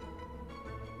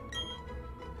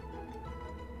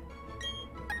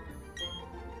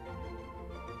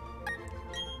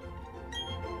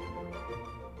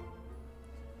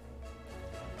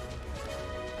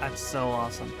 That's so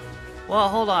awesome. Well,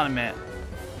 hold on a minute.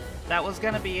 That was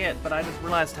gonna be it, but I just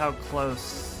realized how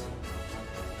close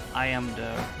I am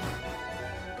to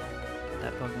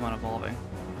that Pokemon evolving.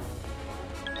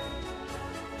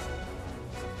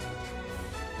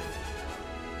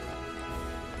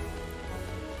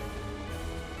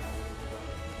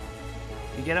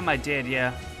 You get him? I did,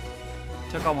 yeah.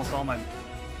 Took almost all my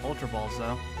Ultra Balls,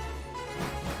 though.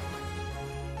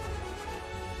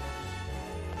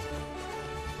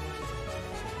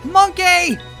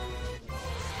 Monkey!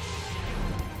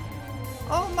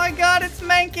 Oh my god, it's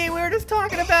Mankey! We were just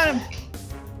talking about him!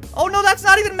 Oh no, that's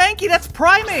not even Mankey, that's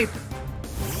Primeape!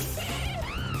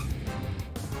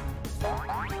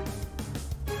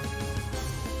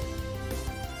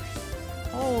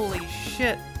 Holy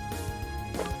shit.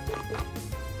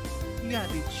 You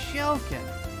gotta be joking.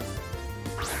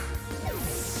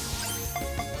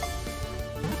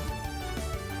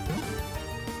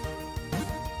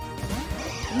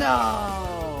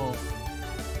 No!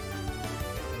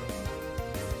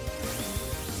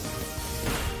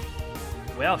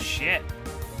 Well, shit.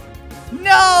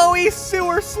 No! He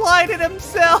sewer slided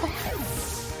himself!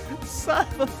 Son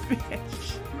of a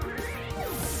bitch.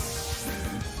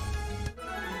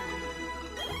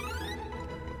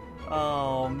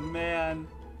 Oh, man.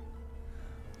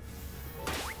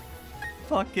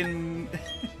 Fucking...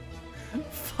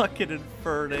 fucking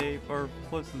Infernape, or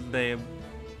what's his name?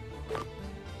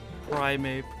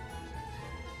 Primeape.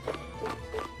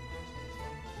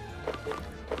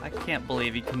 I can't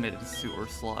believe he committed sewer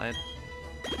slide.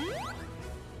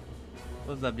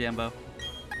 What's up, Jambo?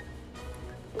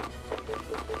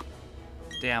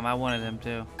 Damn, I wanted him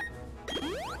too.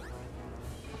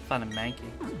 Fun and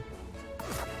manky.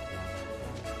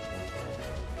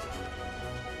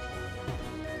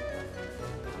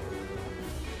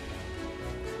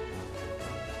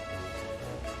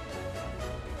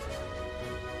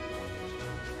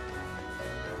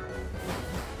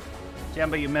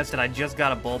 Jambo, you missed it. I just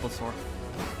got a Bulbasaur.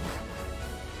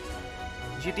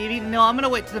 GTV? No, I'm gonna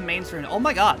wait to the mainstream. Oh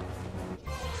my god.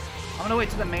 I'm gonna wait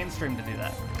to the mainstream to do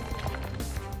that.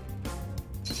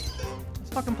 It's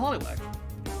fucking Poliwag.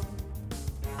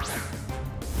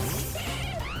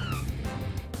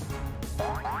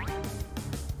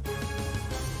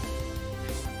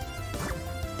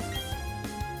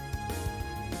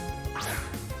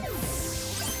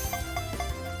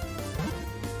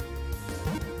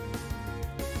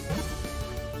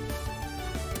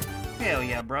 Hell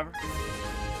yeah, brother.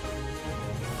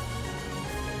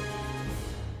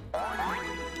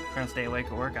 Trying to stay awake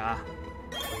at work, ah.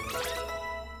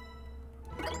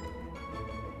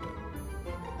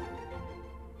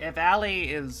 If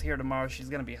Allie is here tomorrow, she's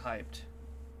gonna be hyped.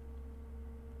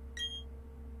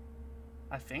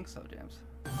 I think so, James.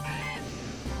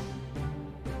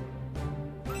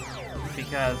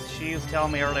 Because she was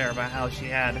telling me earlier about how she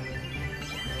had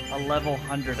a level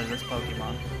 100 of this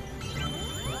Pokemon.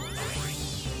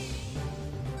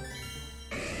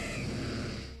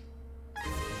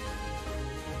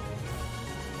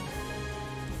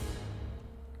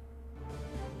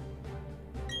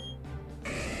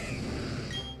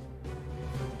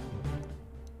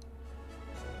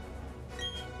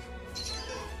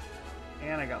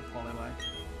 And I got Poliwag.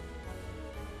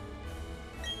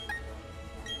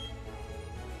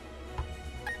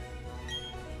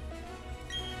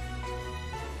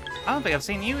 I don't think I've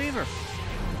seen you either.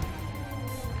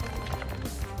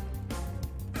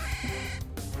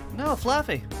 No,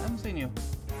 Fluffy. I haven't seen you.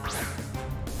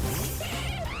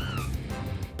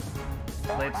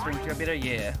 Late stream contributor?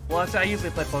 Yeah. Well, I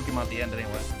usually play Pokemon at the end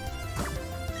anyway.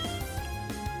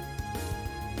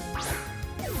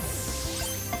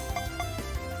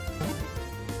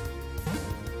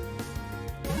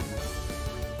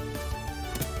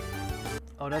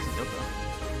 Oh, that's a Doko.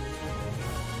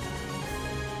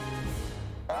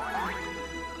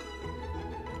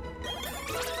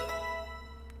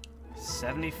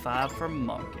 $75 for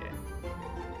Monkey.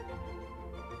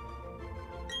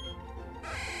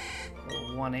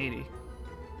 Or 180.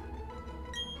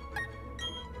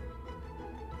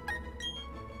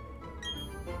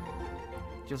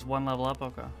 Just one level up,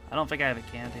 okay. I don't think I have a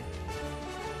candy.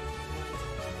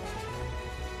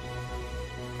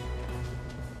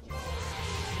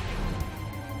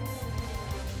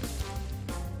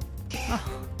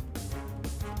 Oh,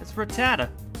 it's Rattata.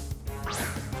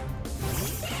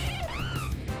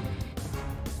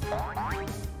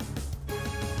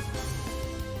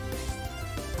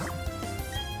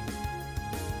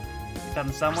 You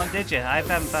found someone, did you? I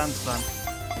haven't found the sun.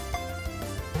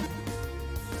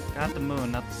 Got the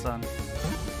moon, not the sun.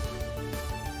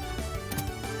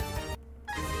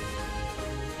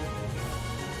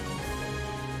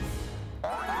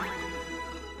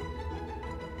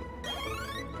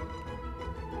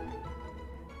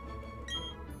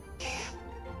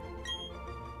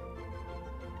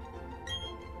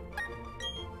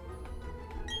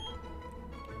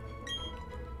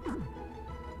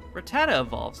 Rattata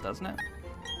evolves, doesn't it?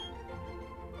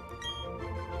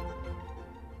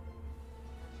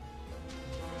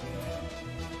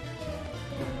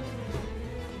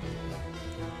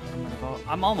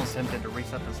 I'm almost tempted to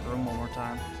reset this room one more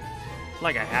time.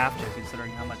 Like I have to,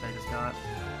 considering how much I just got.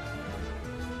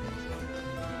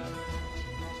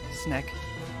 Snick.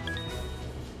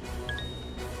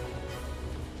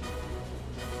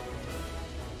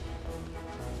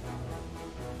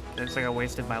 Looks like I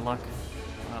wasted my luck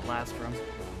on that last room.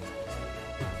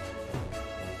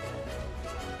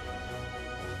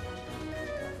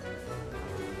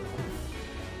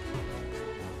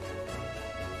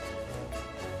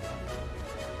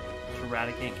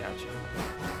 Eradicate, gotcha.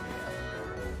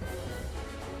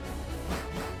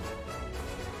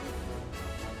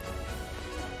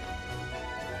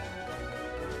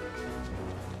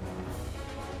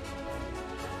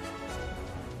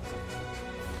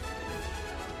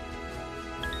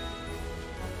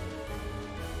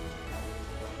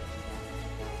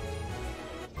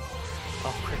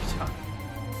 Oh, great job.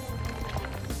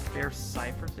 Fair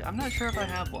Cypher? I'm not sure if I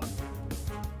have one.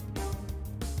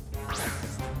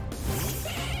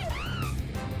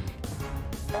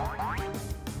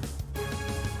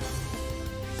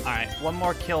 Alright, one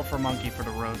more kill for Monkey for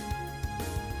the road.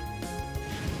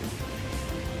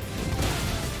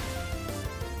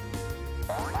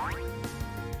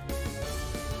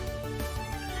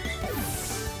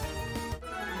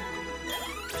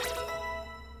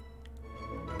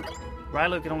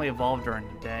 Rylo can only evolve during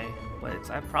the day, but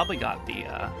I've probably got the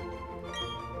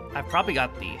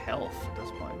health at this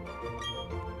point.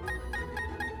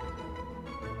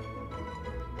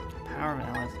 Power of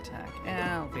an ally's attack.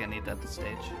 I don't think I need that at this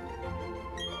stage.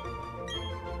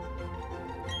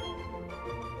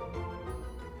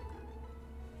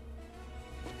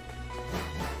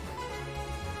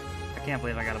 I can't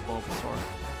believe I got a Bulbasaur.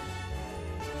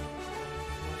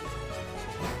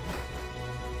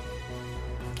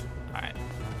 Alright.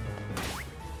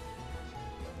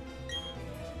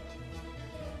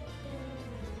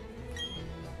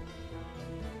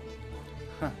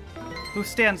 Huh. Who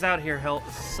stands out here,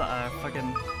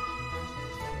 fucking...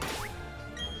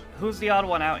 Who's the odd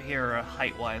one out here,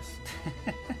 height-wise?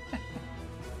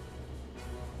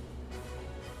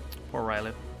 Poor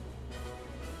Riley.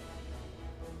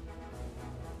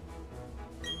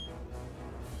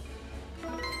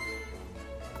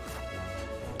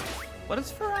 What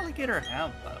does Feraligatr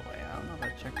have, by the way? I don't know if I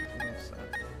checked the moveset.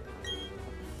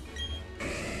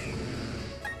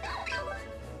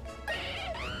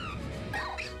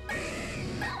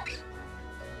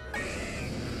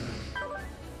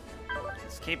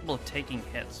 It's capable of taking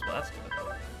hits, well, that's good.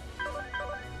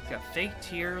 It's got fake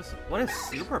tears. What is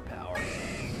superpower?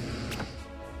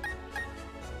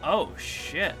 Oh,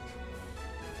 shit.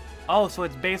 Oh, so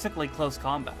it's basically close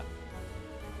combat.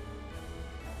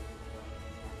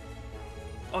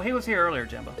 Oh, he was here earlier,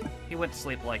 Jimbo. He went to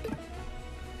sleep like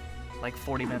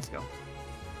 40 minutes ago.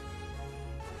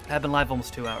 I've been live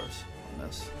almost 2 hours on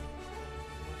this.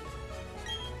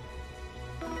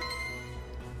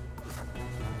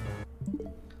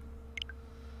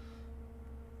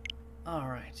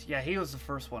 Alright, yeah, he was the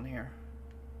first one here.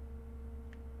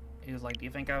 He was like, do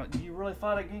you really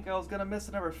thought I was gonna miss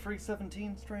another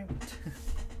Taffe317 stream?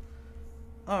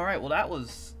 Alright, well that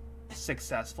was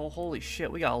successful. Holy shit,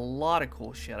 we got a lot of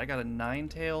cool shit. I got a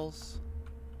Ninetales.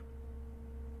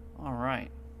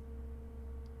 Alright.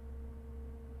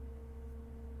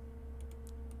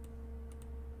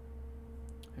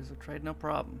 Here's a trade, no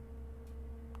problem.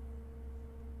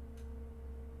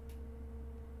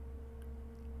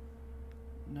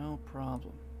 No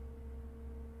problem.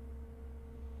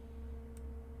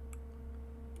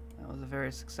 That was a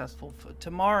very successful...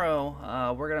 Tomorrow,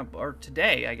 or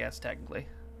today, I guess, technically.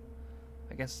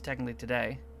 I guess it's technically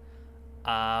today.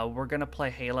 We're gonna play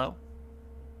Halo.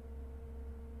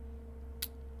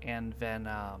 And then,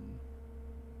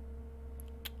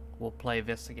 we'll play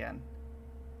this again.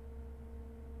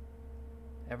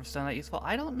 Ever done that useful?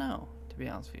 I don't know, to be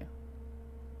honest with you.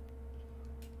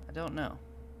 I don't know.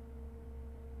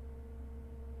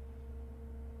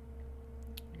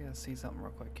 I gotta see something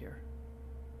real quick here.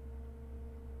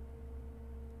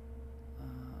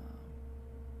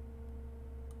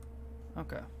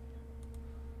 Okay.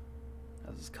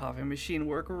 Does this coffee machine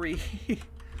workery?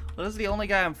 Well, this is the only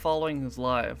guy I'm following who's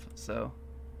live, so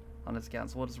on this account,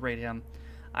 so we'll just rate him.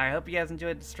 I hope you guys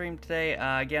enjoyed the stream today.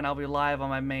 Again, I'll be live on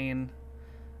my main,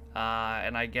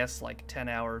 and I guess like 10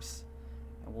 hours,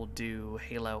 and we'll do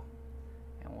Halo,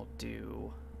 and we'll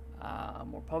do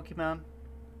more Pokemon, and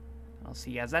I'll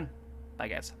see you guys then. Bye,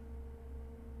 guys.